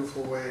 half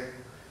rueful way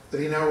that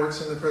he now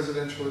works in the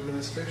presidential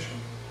administration.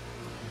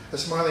 A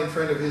smiling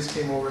friend of his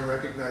came over and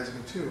recognized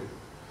me too.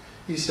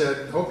 He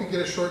said, "Hope you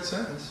get a short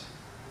sentence."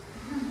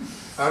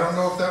 I don't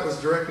know if that was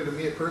directed at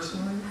me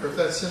personally, or if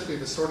that's simply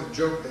the sort of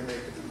joke they make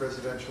at the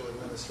presidential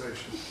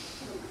administration.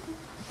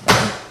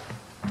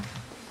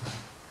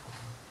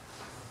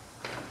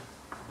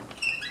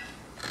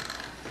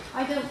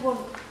 I don't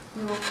want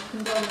your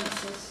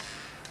condolences.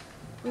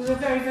 We were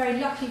very, very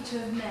lucky to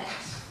have met.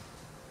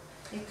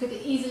 It could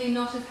easily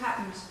not have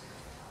happened.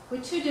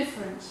 We're too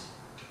different.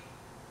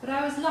 But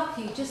I was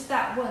lucky just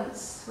that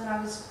once when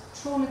I was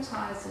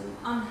traumatized and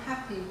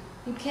unhappy,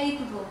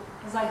 incapable,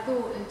 as I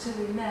thought until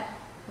we met,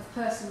 of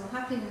personal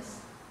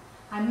happiness.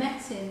 I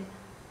met him,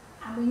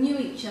 and we knew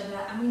each other,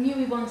 and we knew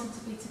we wanted to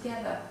be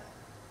together.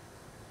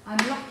 I'm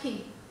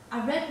lucky.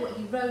 I read what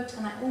he wrote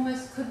and I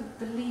almost couldn't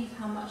believe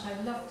how much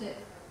I loved it.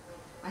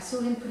 I saw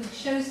him putting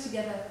shows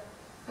together.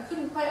 I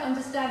couldn't quite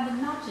understand the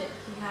magic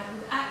he had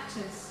with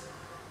actors.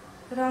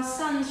 That our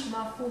sons from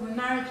our former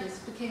marriages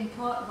became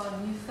part of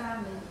our new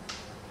family.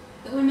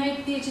 That we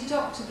made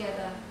Teatr.doc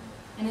together.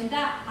 And in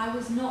that, I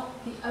was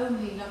not the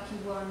only lucky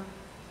one.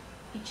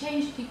 He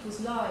changed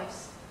people's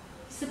lives.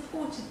 He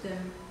supported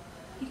them.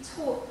 He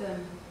taught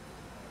them.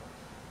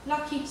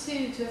 Lucky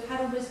too to have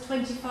had almost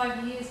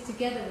 25 years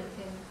together with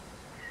him.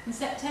 In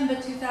September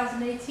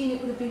 2018 it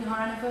would have been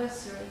our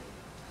anniversary.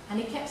 And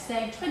he kept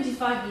saying,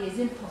 25 years,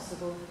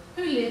 impossible.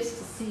 Who lives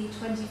to see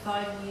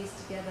 25 years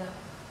together?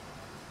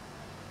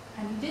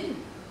 And he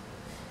didn't.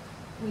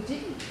 We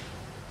didn't.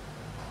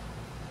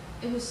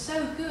 It was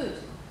so good.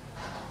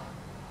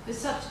 But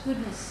such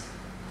goodness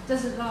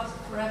doesn't last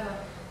forever.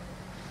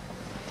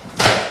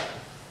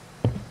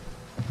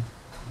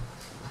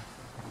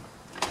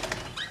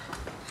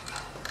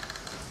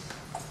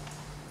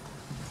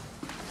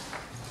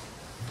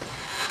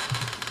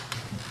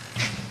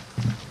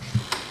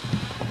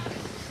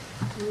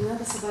 Не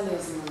надо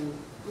соболезнований.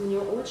 Мне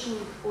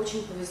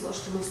очень повезло,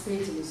 что мы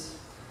встретились.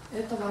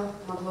 Этого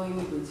могло и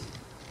не быть.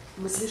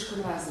 Мы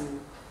слишком разные.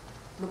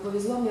 Но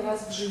повезло мне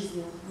раз в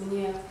жизни,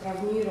 мне,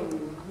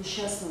 травмированному,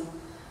 несчастному,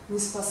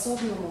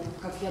 неспособному,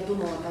 как я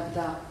думала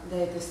тогда, до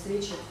этой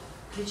встречи,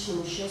 к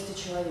личному счастью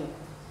человеку.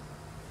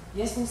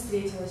 Я с ним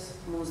встретилась,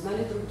 мы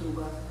узнали друг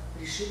друга,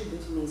 решили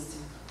быть вместе.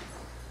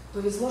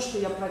 Повезло, что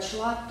я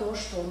прочла то,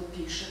 что он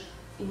пишет,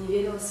 и не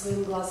верила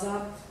своим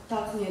глазам,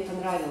 так мне это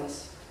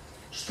нравилось.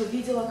 Что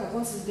видела, как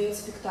он создает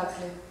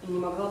спектакли, и не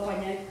могла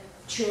понять,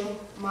 в чем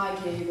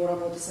магия его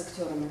работы с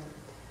актерами.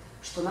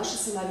 Что наши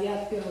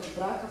сыновья от первых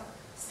браков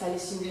стали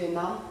семьей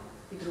нам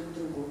и друг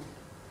другу.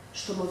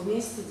 Что мы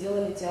вместе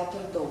делали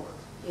Театр.doc.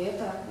 И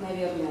это,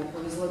 наверное,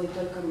 повезло не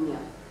только мне.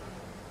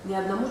 Ни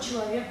одному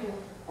человеку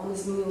он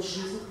изменил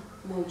жизнь,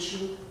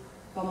 научил,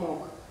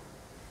 помог.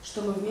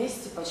 Что мы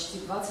вместе почти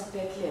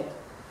 25 лет.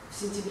 В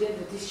сентябре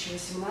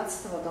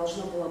 2018-го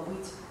должно было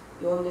быть.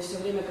 И он мне все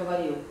время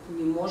говорил,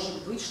 не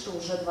может быть, что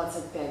уже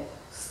 25.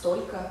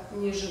 Столько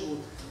не живут.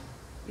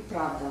 И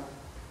правда,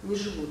 не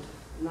живут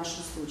в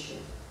нашем случае.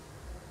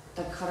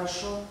 Так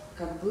хорошо,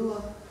 как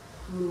было,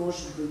 не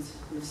может быть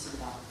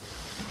навсегда.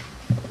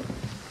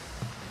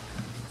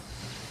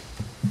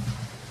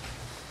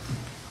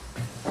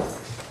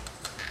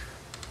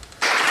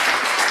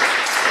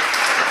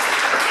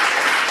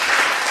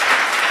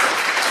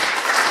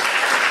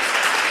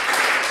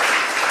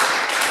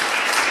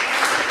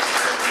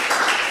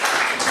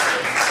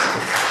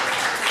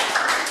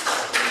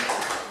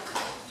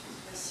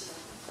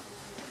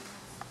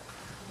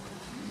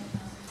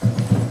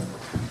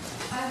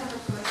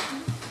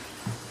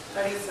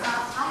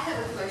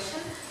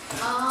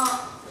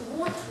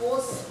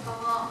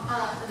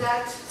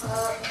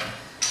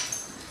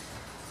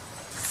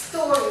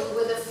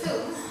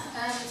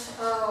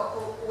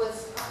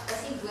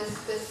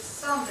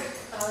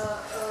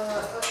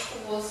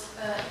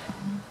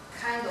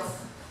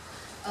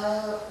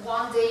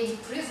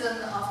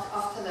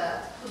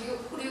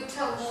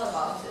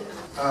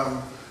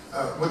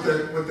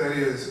 What that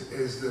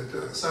is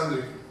that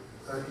Sandrik,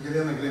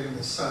 Elena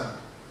Gremina's son,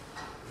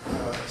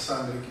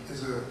 Sandrik,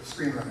 is a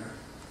screenwriter.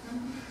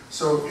 Mm-hmm.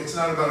 So it's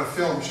not about a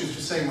film, she's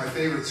just saying my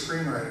favorite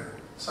screenwriter,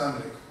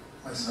 Sandrik,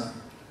 my son.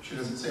 She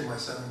doesn't say my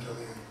son until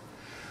the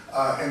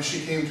end. And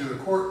she came to the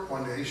court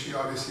one day, she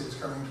obviously was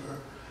coming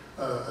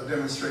to a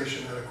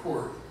demonstration at a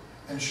court.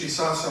 And she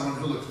saw someone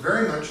who looked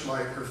very much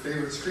like her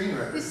favorite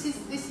screenwriter. This is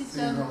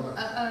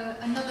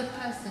another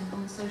person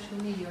on social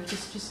media,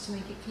 just to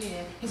make it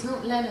clear. It's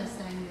not Lena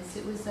saying this,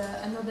 it was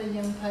another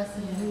young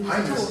person who was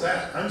I missed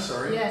that, I'm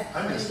sorry. Yeah,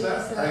 I missed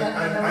that.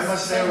 I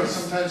must say I was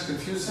sometimes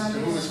confused as to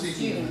who was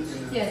speaking.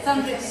 Yeah,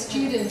 Sandrik's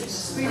student,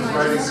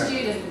 screenwriting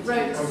student,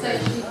 wrote to say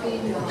she'd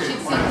seen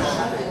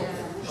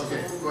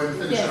Okay, go ahead and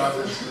finish it off.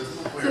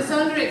 So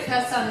Sandrik,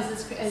 her son,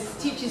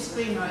 teaches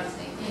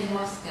screenwriting in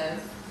Moscow.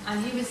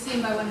 And he was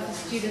seen by one of the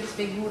students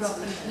being hauled off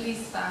in a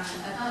police van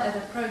at a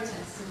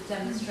protest, at a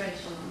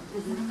demonstration.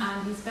 Mm-hmm.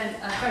 And he spent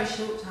a very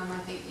short time, I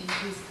think, in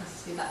police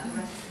custody, like the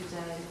rest of the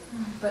day.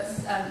 Mm-hmm. But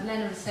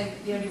Lena was saying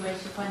that the only way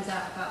she finds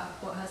out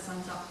about what her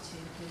son's up to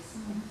is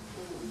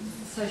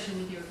social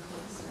media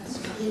reports.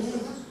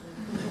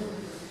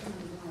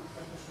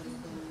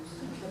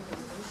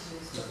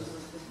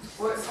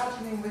 What's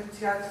happening with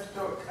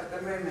Teatr.doc at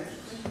the moment?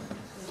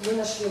 Мы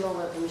нашли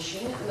новое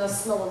помещение,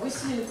 нас снова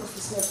выселили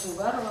после смерти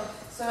Угарова.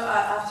 So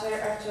after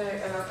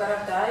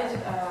Ugarov died,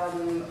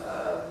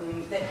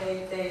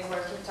 they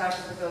were kicked out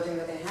of the building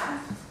that they had.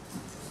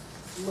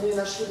 Мы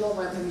нашли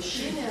новое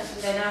помещение.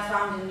 They now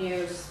found a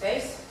new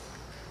space.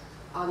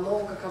 Оно,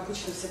 как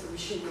обычно, все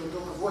помещения у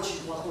дока в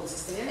очень плохом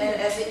состоянии.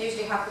 And as it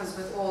usually happens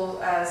with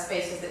all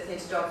spaces that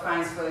Teatr.doc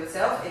finds for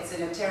itself, it's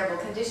in a terrible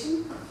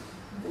condition.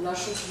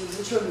 Наш очень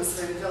увлеченный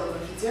своим делом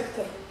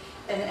архитектор.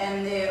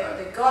 And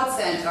the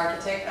God-sent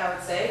architect, I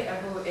would say,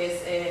 who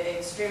is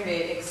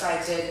extremely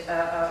excited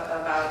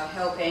about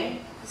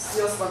helping.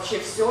 снес вообще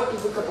все и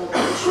выкопал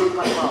еще и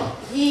подвал.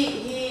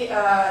 He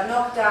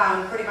knocked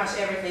down pretty much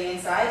everything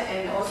inside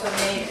and also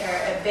made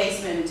a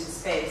basement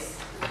space.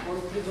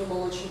 Он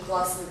придумал очень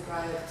классный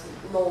проект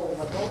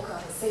нового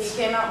дока. So he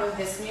came up with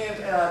this new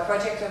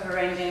project of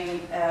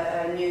arranging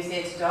a new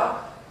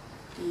Teatr.doc.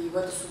 И в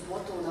эту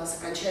субботу у нас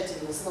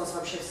окончательный снос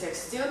вообще всех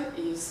стен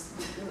и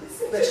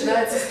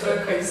начинается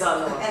стройка их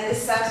заново. And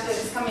this Saturday,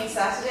 this coming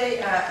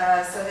Saturday,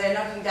 so they're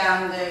knocking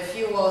down the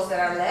few walls that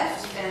are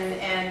left, and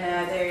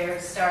they're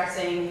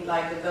starting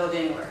like the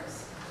building works.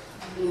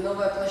 И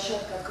новая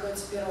площадка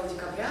откроется 1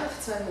 декабря,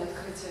 официальное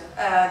открытие.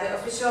 The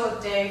official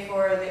day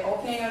for the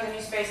opening of the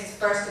new space is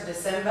 1st of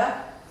December.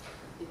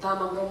 И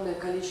там огромное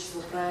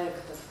количество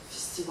проектов,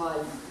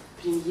 фестивалей,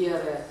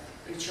 премьеры,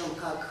 причем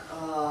как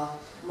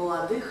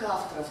молодых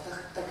авторов,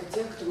 так и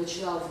тех, кто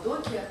начинал в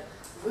доке,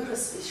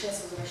 вырос и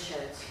сейчас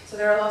возвращается. So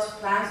there are lots of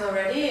plans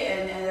already,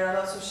 and there are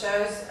lots of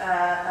shows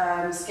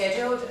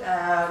scheduled,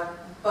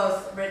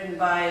 both written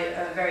by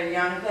very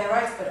young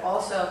playwrights, but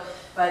also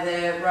by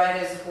the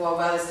writers who are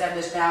well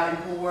established now and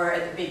who were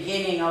at the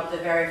beginning of the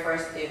very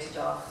first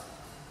Teatr.doc.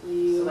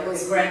 И So like мы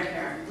the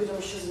grandparents. будем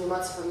еще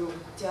заниматься помимо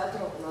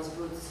театра, у нас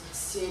будет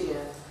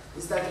серия,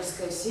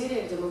 издательская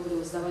серия, где мы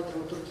будем издавать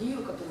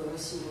драматургию, которую в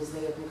России не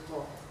издает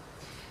никто.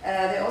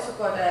 They also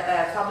got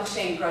a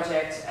publishing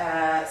project,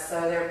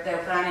 so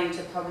they're planning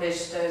to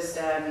publish those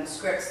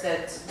scripts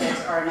that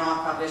are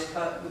not published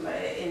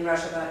in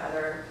Russia by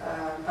other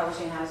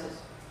publishing houses.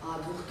 А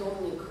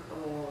двухтомник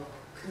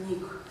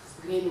книг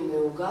Гремина и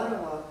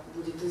Угарова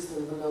будет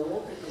издан в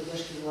НЛО при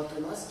поддержке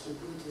Золотой маски и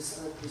будет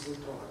весной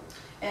презентован.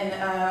 And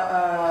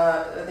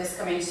this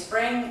coming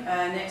spring,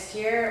 next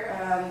year,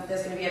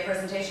 there's going to be a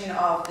presentation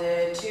of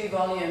the 2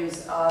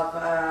 volumes of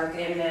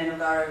Gremina and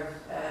Ugarov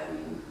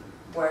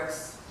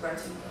works.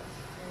 Writing.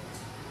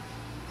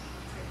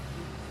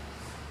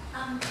 I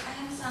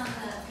understand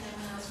that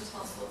Gremina was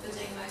responsible for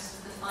doing most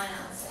of the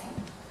financing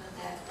of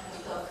their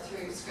doc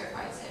through script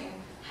writing.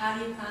 How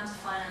do you plan to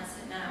finance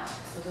it now?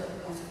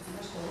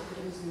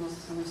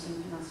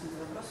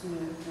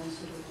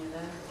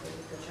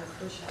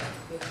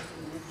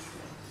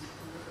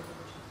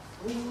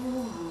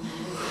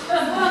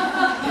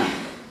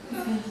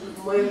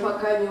 Мы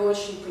пока не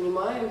очень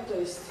понимаем, то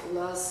есть у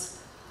нас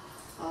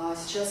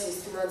сейчас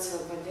есть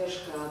финансовая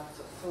поддержка от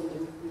фонда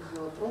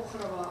Михаила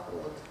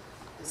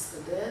от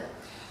СТД.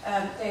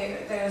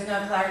 There is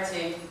no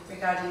clarity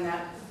regarding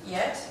that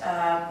yet.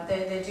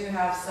 They do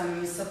have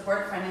some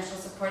support, financial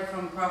support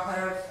from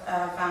Prokhorov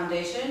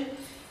Foundation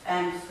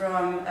and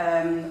from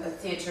a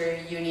theatre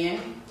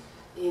union.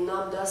 И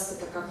нам даст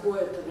это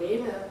какое-то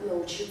время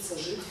научиться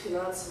жить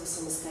финансово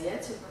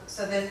самостоятельно.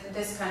 So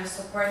this kind of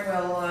support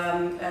will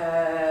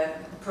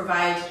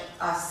provide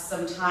us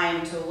some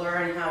time to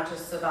learn how to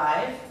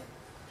survive.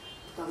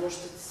 Потому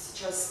что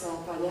сейчас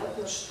стало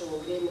понятно,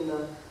 что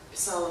Гремина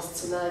писала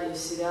сценарии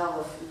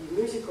сериалов и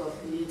мюзиклов,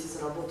 и эти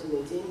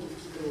заработанные деньги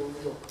вкидывала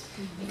в док.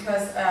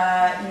 Because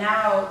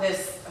now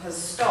this has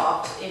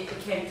stopped, it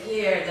became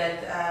clear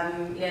that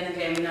Elena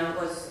Gremina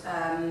was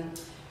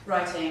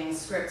writing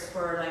scripts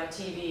for like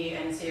TV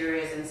and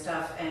series and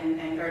stuff,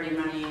 and earning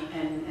money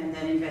and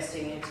then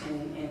investing it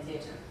in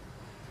theatre.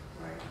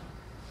 Right.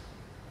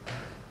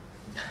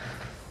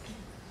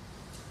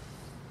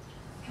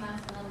 Can I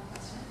ask another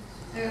question?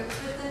 So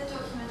with the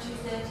documentary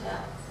theatre,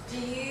 do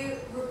you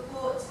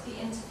report the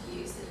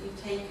interviews that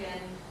you've taken,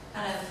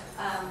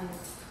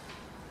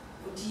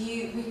 do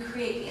you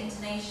recreate the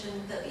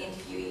intonation that the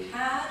interviewee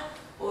had,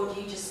 or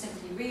do you just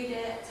simply read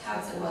it? How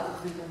does it work?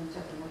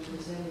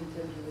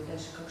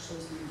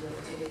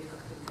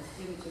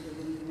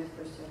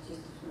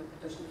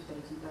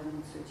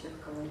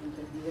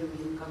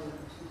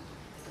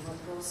 Это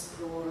вопрос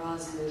про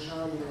разные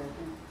жанры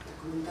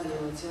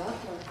документального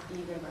театра и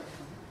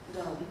verbatim.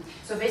 Да.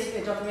 So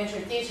basically,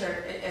 documentary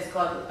theatre has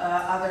got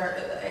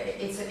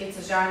it's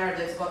a genre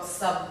that's got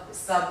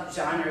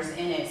sub-genres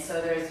in it.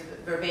 So there's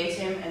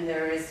verbatim, and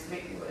there is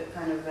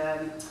kind of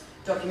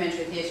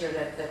documentary theatre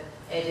that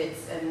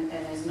edits and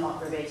is not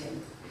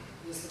verbatim.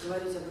 Если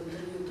говорить об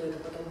интервью, то это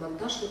потом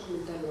монтаж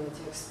документального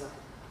текста.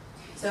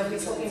 So if we're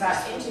talking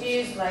about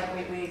interviews, like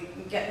we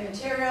get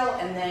material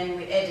and then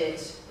we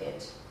edit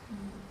it.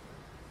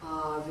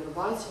 А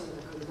verbatim —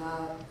 это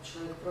когда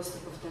человек просто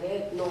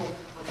повторяет, но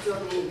актер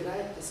не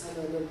играет та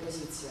самая ее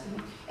позиция.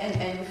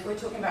 And if we're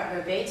talking about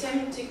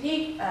verbatim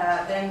technique,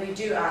 then we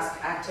do ask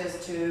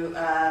actors to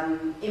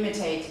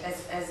imitate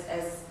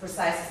as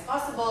precise as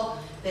possible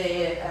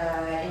the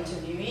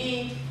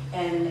interviewee,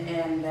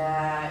 and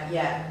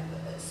yeah.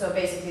 So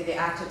basically, the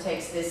actor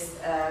takes this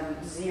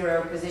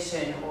zero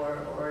position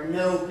or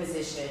no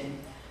position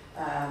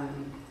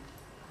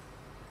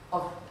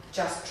of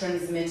just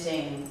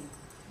transmitting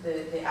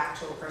the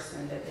actual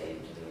person that they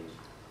interviewed.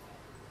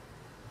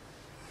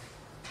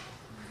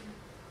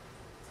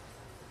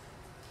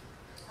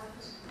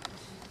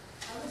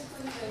 I was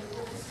wondering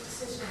what was the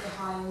decision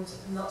behind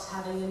not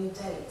having any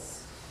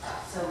dates?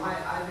 So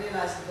I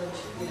realised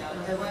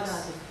that there weren't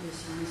dates.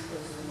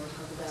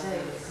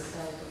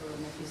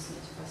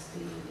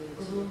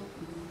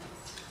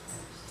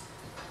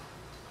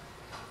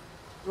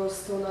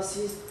 Просто у нас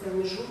есть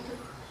промежуток,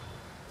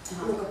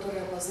 ну,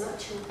 который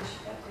обозначен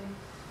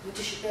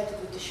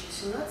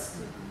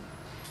 2005-2018.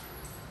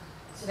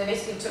 So they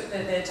basically took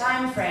the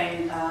time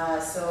frame,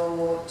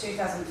 so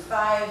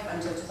 2005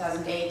 until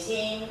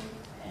 2018,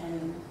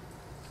 and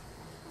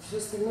все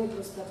остальное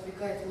просто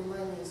отвлекает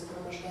внимание и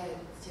загромождает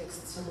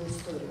текст, саму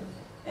историю.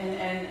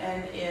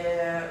 And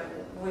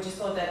we just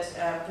thought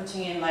that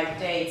putting in like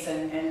dates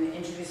and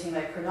introducing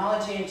like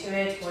chronology into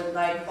it would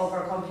like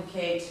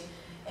overcomplicate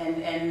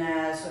and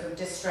sort of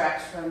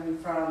distract from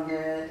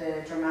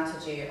the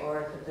dramaturgy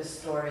or the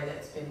story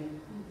that's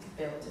been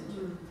built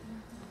into.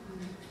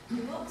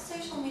 What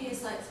social media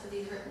sites were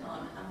these written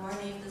on, and were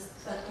any of the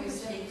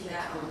posts taken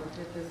down?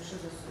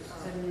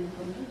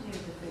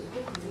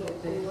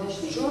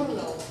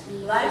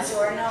 Live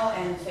journal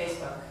and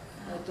Facebook.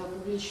 Это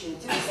публичный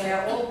текст. They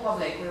are all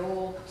public. We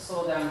all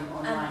saw them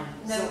online.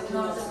 And none of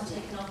them were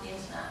taken off the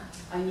internet?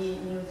 Они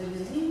не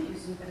удалены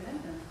из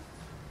интернета?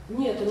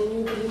 Нет, они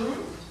не удалены.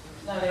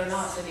 No, they're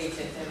not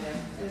deleted.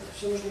 Это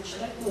все нужно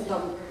читать, ну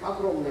там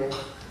огромные.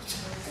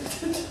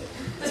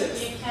 But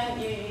you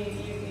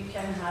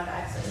can have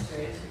access to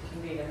it. You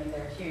can read. I mean,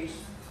 they're huge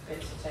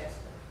bits of text.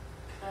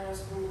 I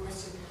ask one more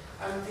question.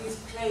 These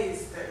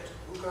plays that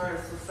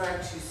Ugarov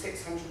referred to,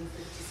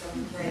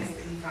 657 plays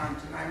that he found,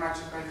 and I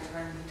imagine by the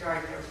time he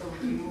died there were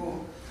probably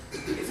more.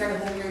 Is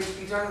anything going to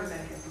be done with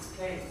any of these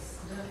plays?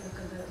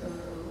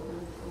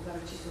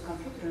 Угаров чистил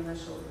компьютер и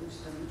нашел,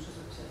 там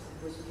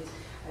 658 есть.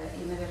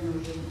 И,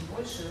 наверное, уже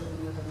больше у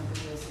него там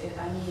набралось.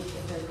 Они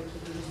это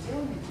какие-то уже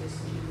сделаны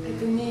пьесы?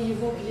 Это не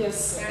его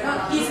пьесы.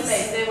 Not his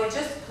plays. They were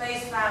just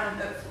plays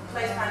found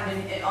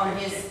on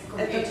his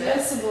Эта computer.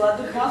 пьеса была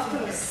от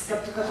автора,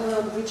 которую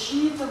он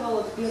вычитывал,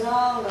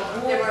 отбирал,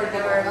 работал. There were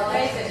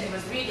plays that he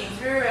was reading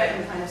through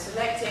and kind of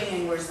selecting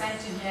and were sent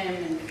to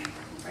him.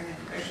 And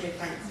Okay,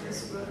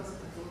 thanks.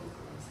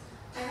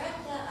 I read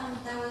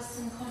that there was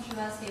some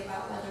controversy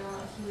about whether or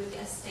not he would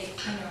get a state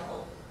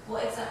funeral.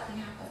 What exactly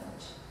happened?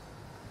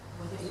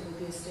 whether it would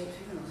be a state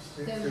funeral.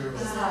 There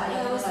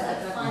was a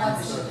final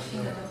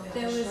funeral.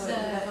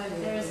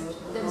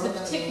 There was a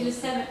particular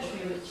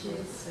cemetery which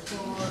is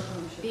for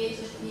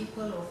theatre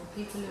people or for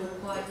people who are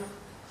quite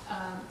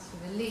sort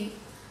of elite.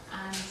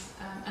 And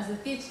as a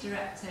theatre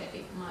director,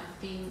 it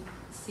might be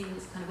seen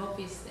as kind of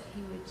obvious that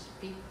he would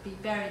be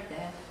buried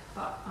there.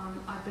 But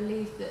I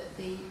believe that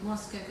the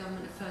Moscow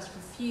government at first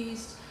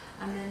refused,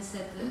 and then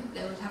said that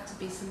there would have to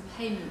be some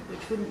payment,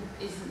 which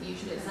isn't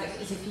usual. It's like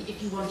as if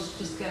you wanted to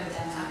just go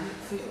there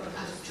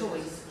out of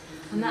choice.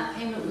 And that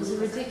payment was a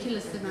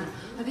ridiculous amount.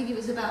 I think it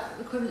was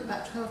equivalent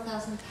about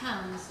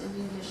 £12,000 in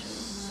English.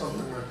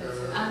 Something like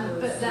that.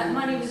 But that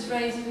money was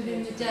raised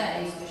within the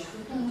day,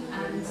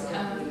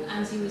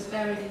 and he was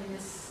buried in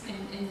this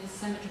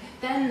cemetery.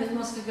 Then the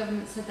Moscow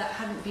government said that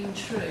hadn't been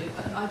true,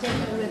 but I don't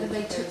know whether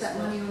they took that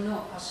money or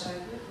not.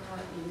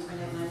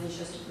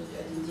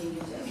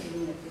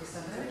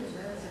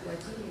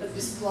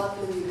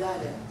 Бесплатно не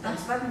дали.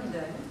 Бесплатно не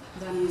дали?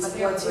 Да, и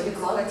заплатили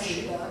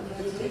кладбище, да.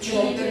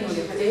 Причем денег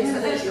не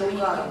требовали.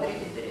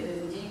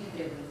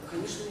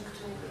 Конечно,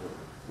 никто не вернул.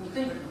 Никто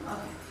не вернул?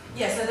 Okay.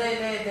 Yeah, so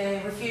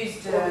they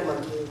refused.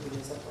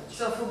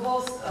 So for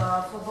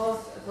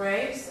both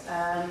graves,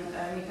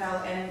 Mikhail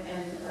and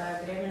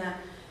Gremina,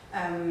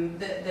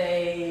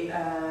 they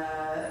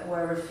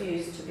were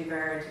refused to be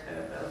buried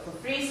for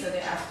free. So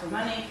they asked for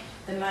money.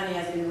 The money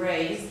has been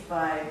raised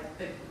by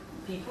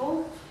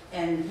people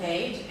and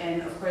paid.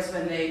 And of course,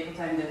 when they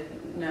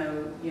pretended,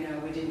 no,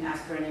 we didn't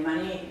ask for any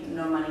money,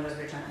 no money was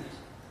returned.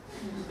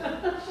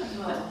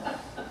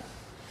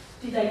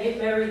 Did they get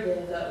buried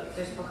there though?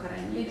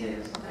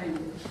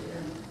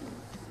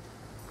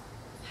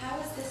 How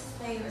was this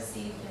play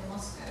received in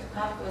Moscow?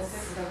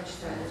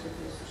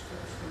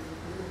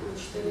 Мы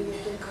читали ее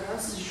только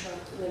раз еще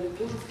на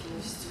Литургии,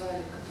 на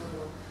фестивале,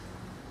 который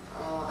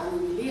они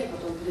вели, а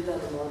потом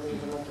передали молодым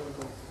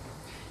драматургам.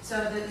 So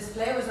this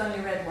play was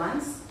only read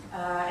once,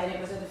 and it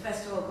was at a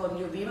festival called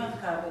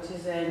Lyubimovka, which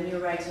is a new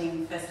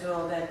writing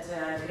festival that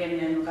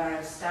Gremina and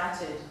Ugarov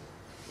started.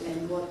 Это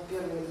была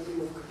первая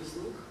Любимовка без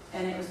них.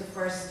 And it was the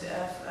first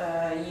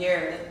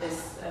year that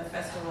this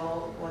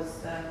festival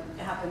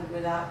happened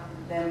without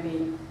them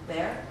being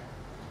there.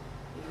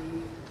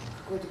 И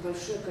какое-то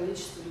большое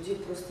количество людей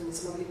просто не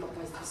смогли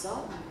попасть в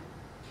зал.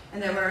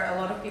 And there were a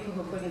lot of people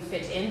who couldn't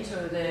fit into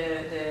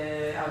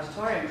the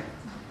auditorium.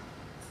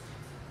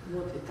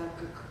 Вот, и так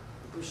как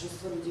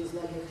большинство людей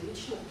знали их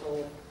лично,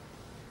 то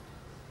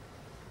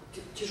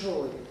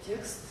тяжелый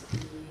текст,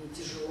 и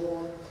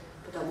тяжело,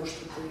 потому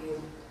что ты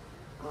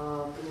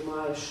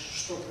понимаешь,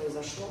 что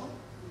произошло.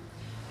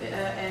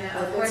 And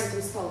of course,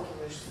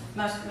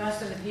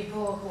 most of the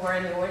people who were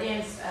in the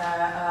audience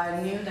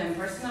knew them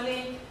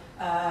personally,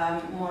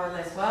 more or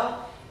less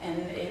well, and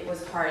it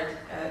was hard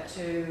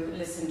to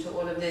listen to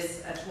all of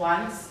this at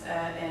once,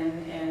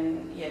 and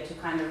to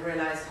kind of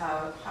realize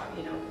how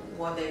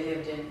what they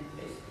lived in.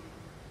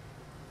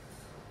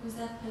 Was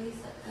there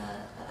police at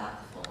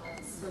that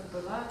performance?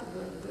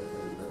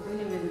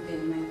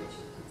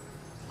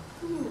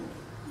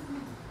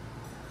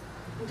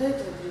 До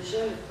этого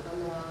приезжали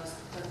на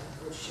спектакль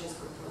по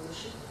чеченскому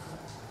правозащитнику.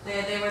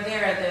 They were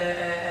there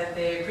at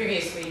the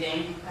previous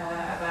reading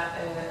about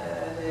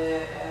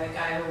the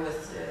guy who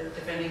was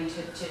defending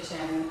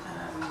Chechen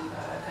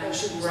kind of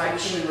human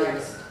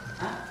rights.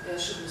 Я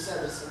ошиблась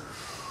адресом.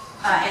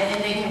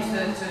 And they came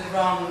to the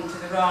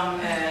wrong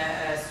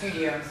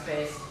studio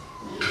space.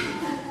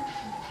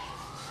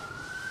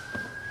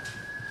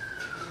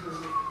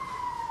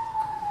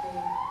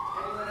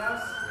 Anyone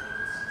else?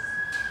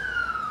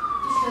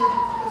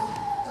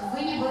 Вы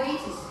не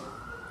боитесь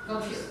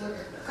вообще?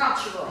 Как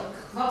чего?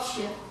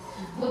 Вообще.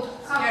 Вот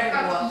как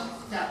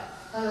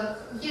да.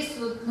 Есть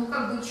вот, ну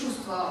как бы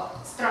чувство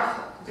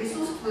страха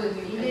присутствует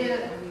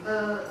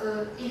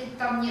или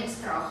там нет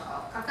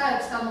страха? Какая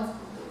обстановка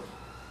будет?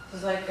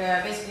 It's like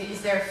basically,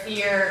 is there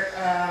fear?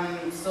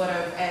 Sort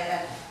of.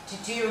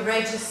 Do you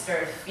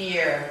register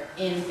fear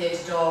in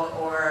Teatr.doc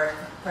or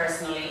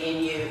personally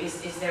in you?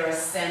 Is there a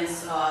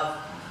sense of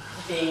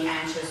being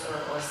anxious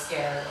or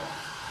scared?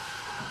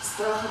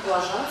 Страх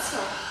облажаться?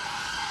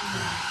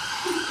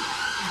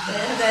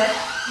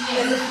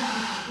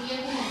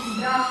 Нет,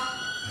 страх.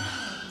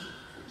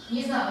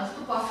 Не знаю,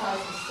 что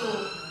опасаться, что...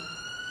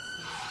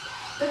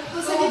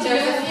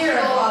 There's a fear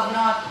of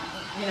not,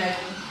 you know,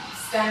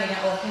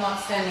 not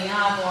standing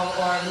up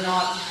or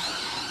not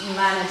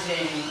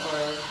managing or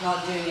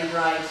not doing it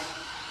right.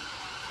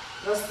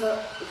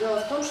 Просто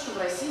дело в том, что в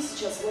России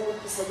сейчас могут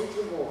посадить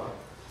любого.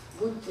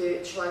 Будь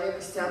ты человек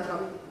из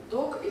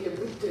Театр.doc или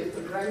будь ты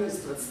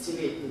программист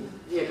 20-летний,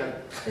 веган.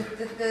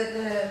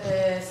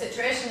 The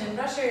situation in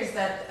Russia is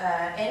that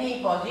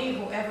anybody,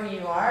 whoever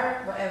you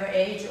are, whatever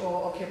age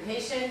or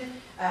occupation,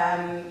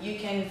 you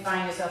can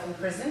find yourself in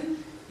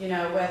prison. You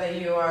know, whether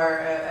you are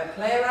a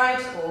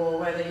playwright or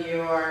whether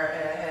you are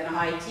an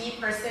IT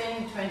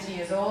person, 20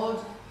 years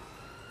old.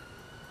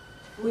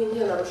 Мы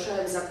не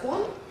нарушаем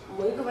закон,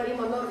 мы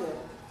говорим о норме.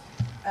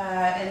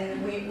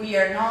 And we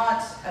are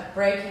not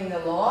breaking the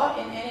law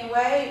in any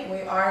way.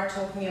 We are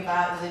talking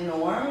about the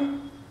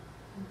norm.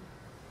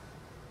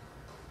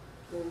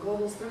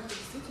 Главный страх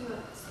действительно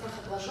страх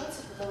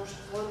облажаться, потому что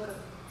планка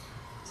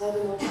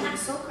задана очень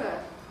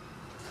высокая,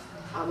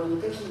 а мы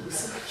не такие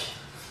высокие.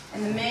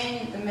 And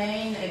the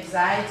main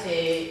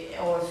anxiety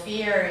or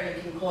fear,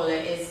 you can call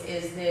it,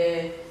 is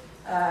the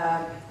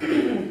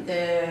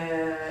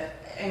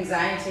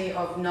anxiety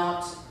of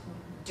not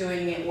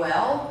doing it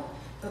well,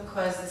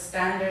 because the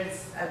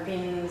standards have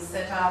been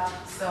set up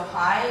so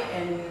high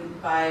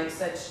and by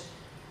such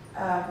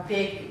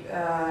big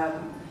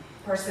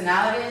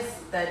personalities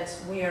that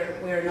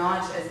we're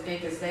not as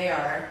big as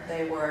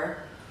they were,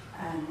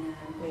 and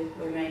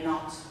we may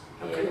not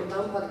be able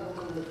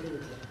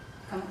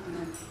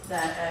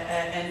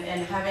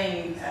and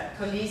having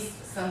police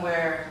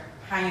somewhere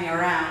hanging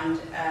around,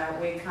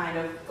 we kind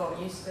of got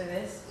used to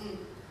this.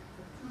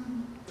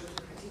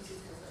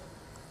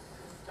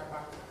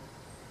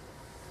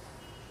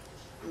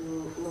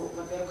 Ну,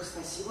 во-первых,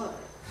 спасибо.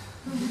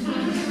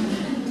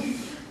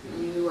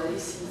 И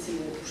Ларисе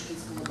и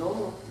Пушкинскому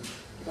дому,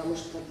 потому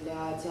что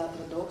для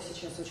Театр.doc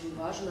сейчас очень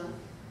важно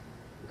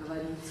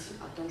говорить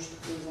о том, что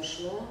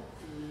произошло,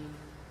 и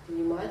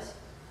понимать,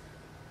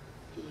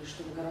 и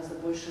чтобы гораздо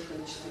большее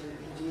количество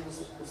людей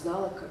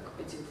узнало, как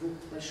этих двух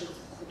больших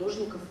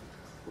художников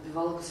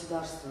убивало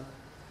государство.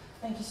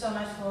 Thank you so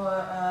much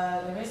for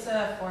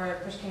Larissa, for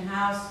Pushkin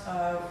House,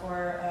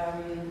 for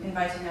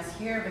inviting us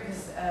here,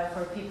 because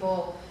for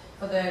people,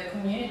 for the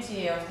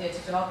community of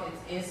Teatr.doc, it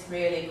is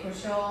really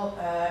crucial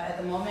at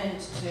the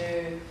moment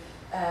to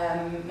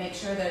make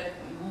sure that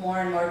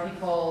more and more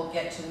people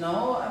get to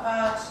know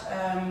about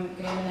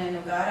Gremina and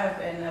Ugarov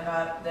and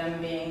about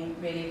them being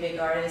really big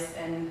artists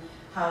and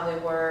how they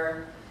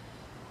were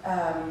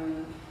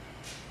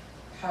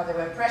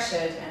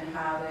pressured and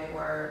how they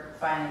were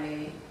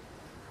finally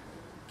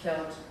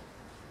killed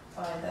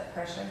by that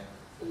pressure.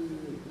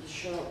 И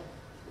еще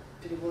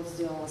перевод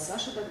сделала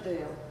Саша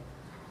Дагдейл.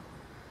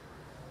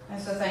 And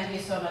so thank you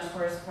so much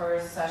for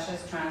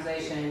Sasha's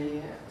translation.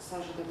 И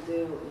Саша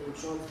Дагдейл и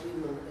Джон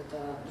Фридман — это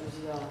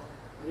друзья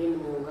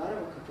Гремина и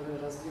Угарова, которые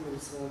раздвинули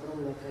свое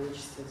огромное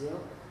количество дел,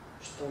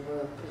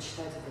 чтобы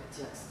прочитать этот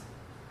текст.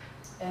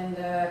 And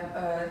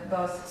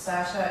both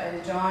Sasha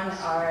and John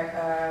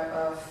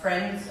are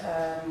friends,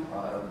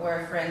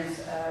 were friends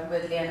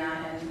with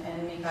Elena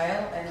and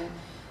Mikhail, and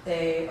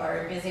they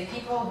are busy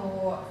people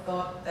who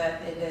thought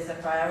that it is a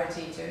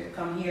priority to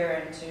come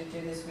here and to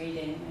do this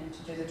reading and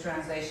to do the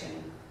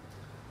translation.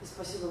 И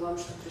спасибо вам,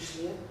 что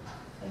пришли.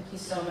 Thank you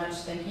so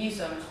much. Thank you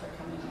so much for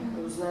coming here.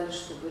 Вы узнали,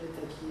 что были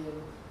такие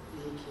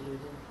великие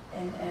люди.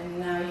 And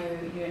now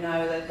you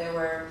know that there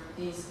were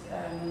these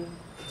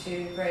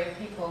two great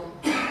people.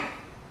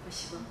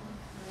 Спасибо.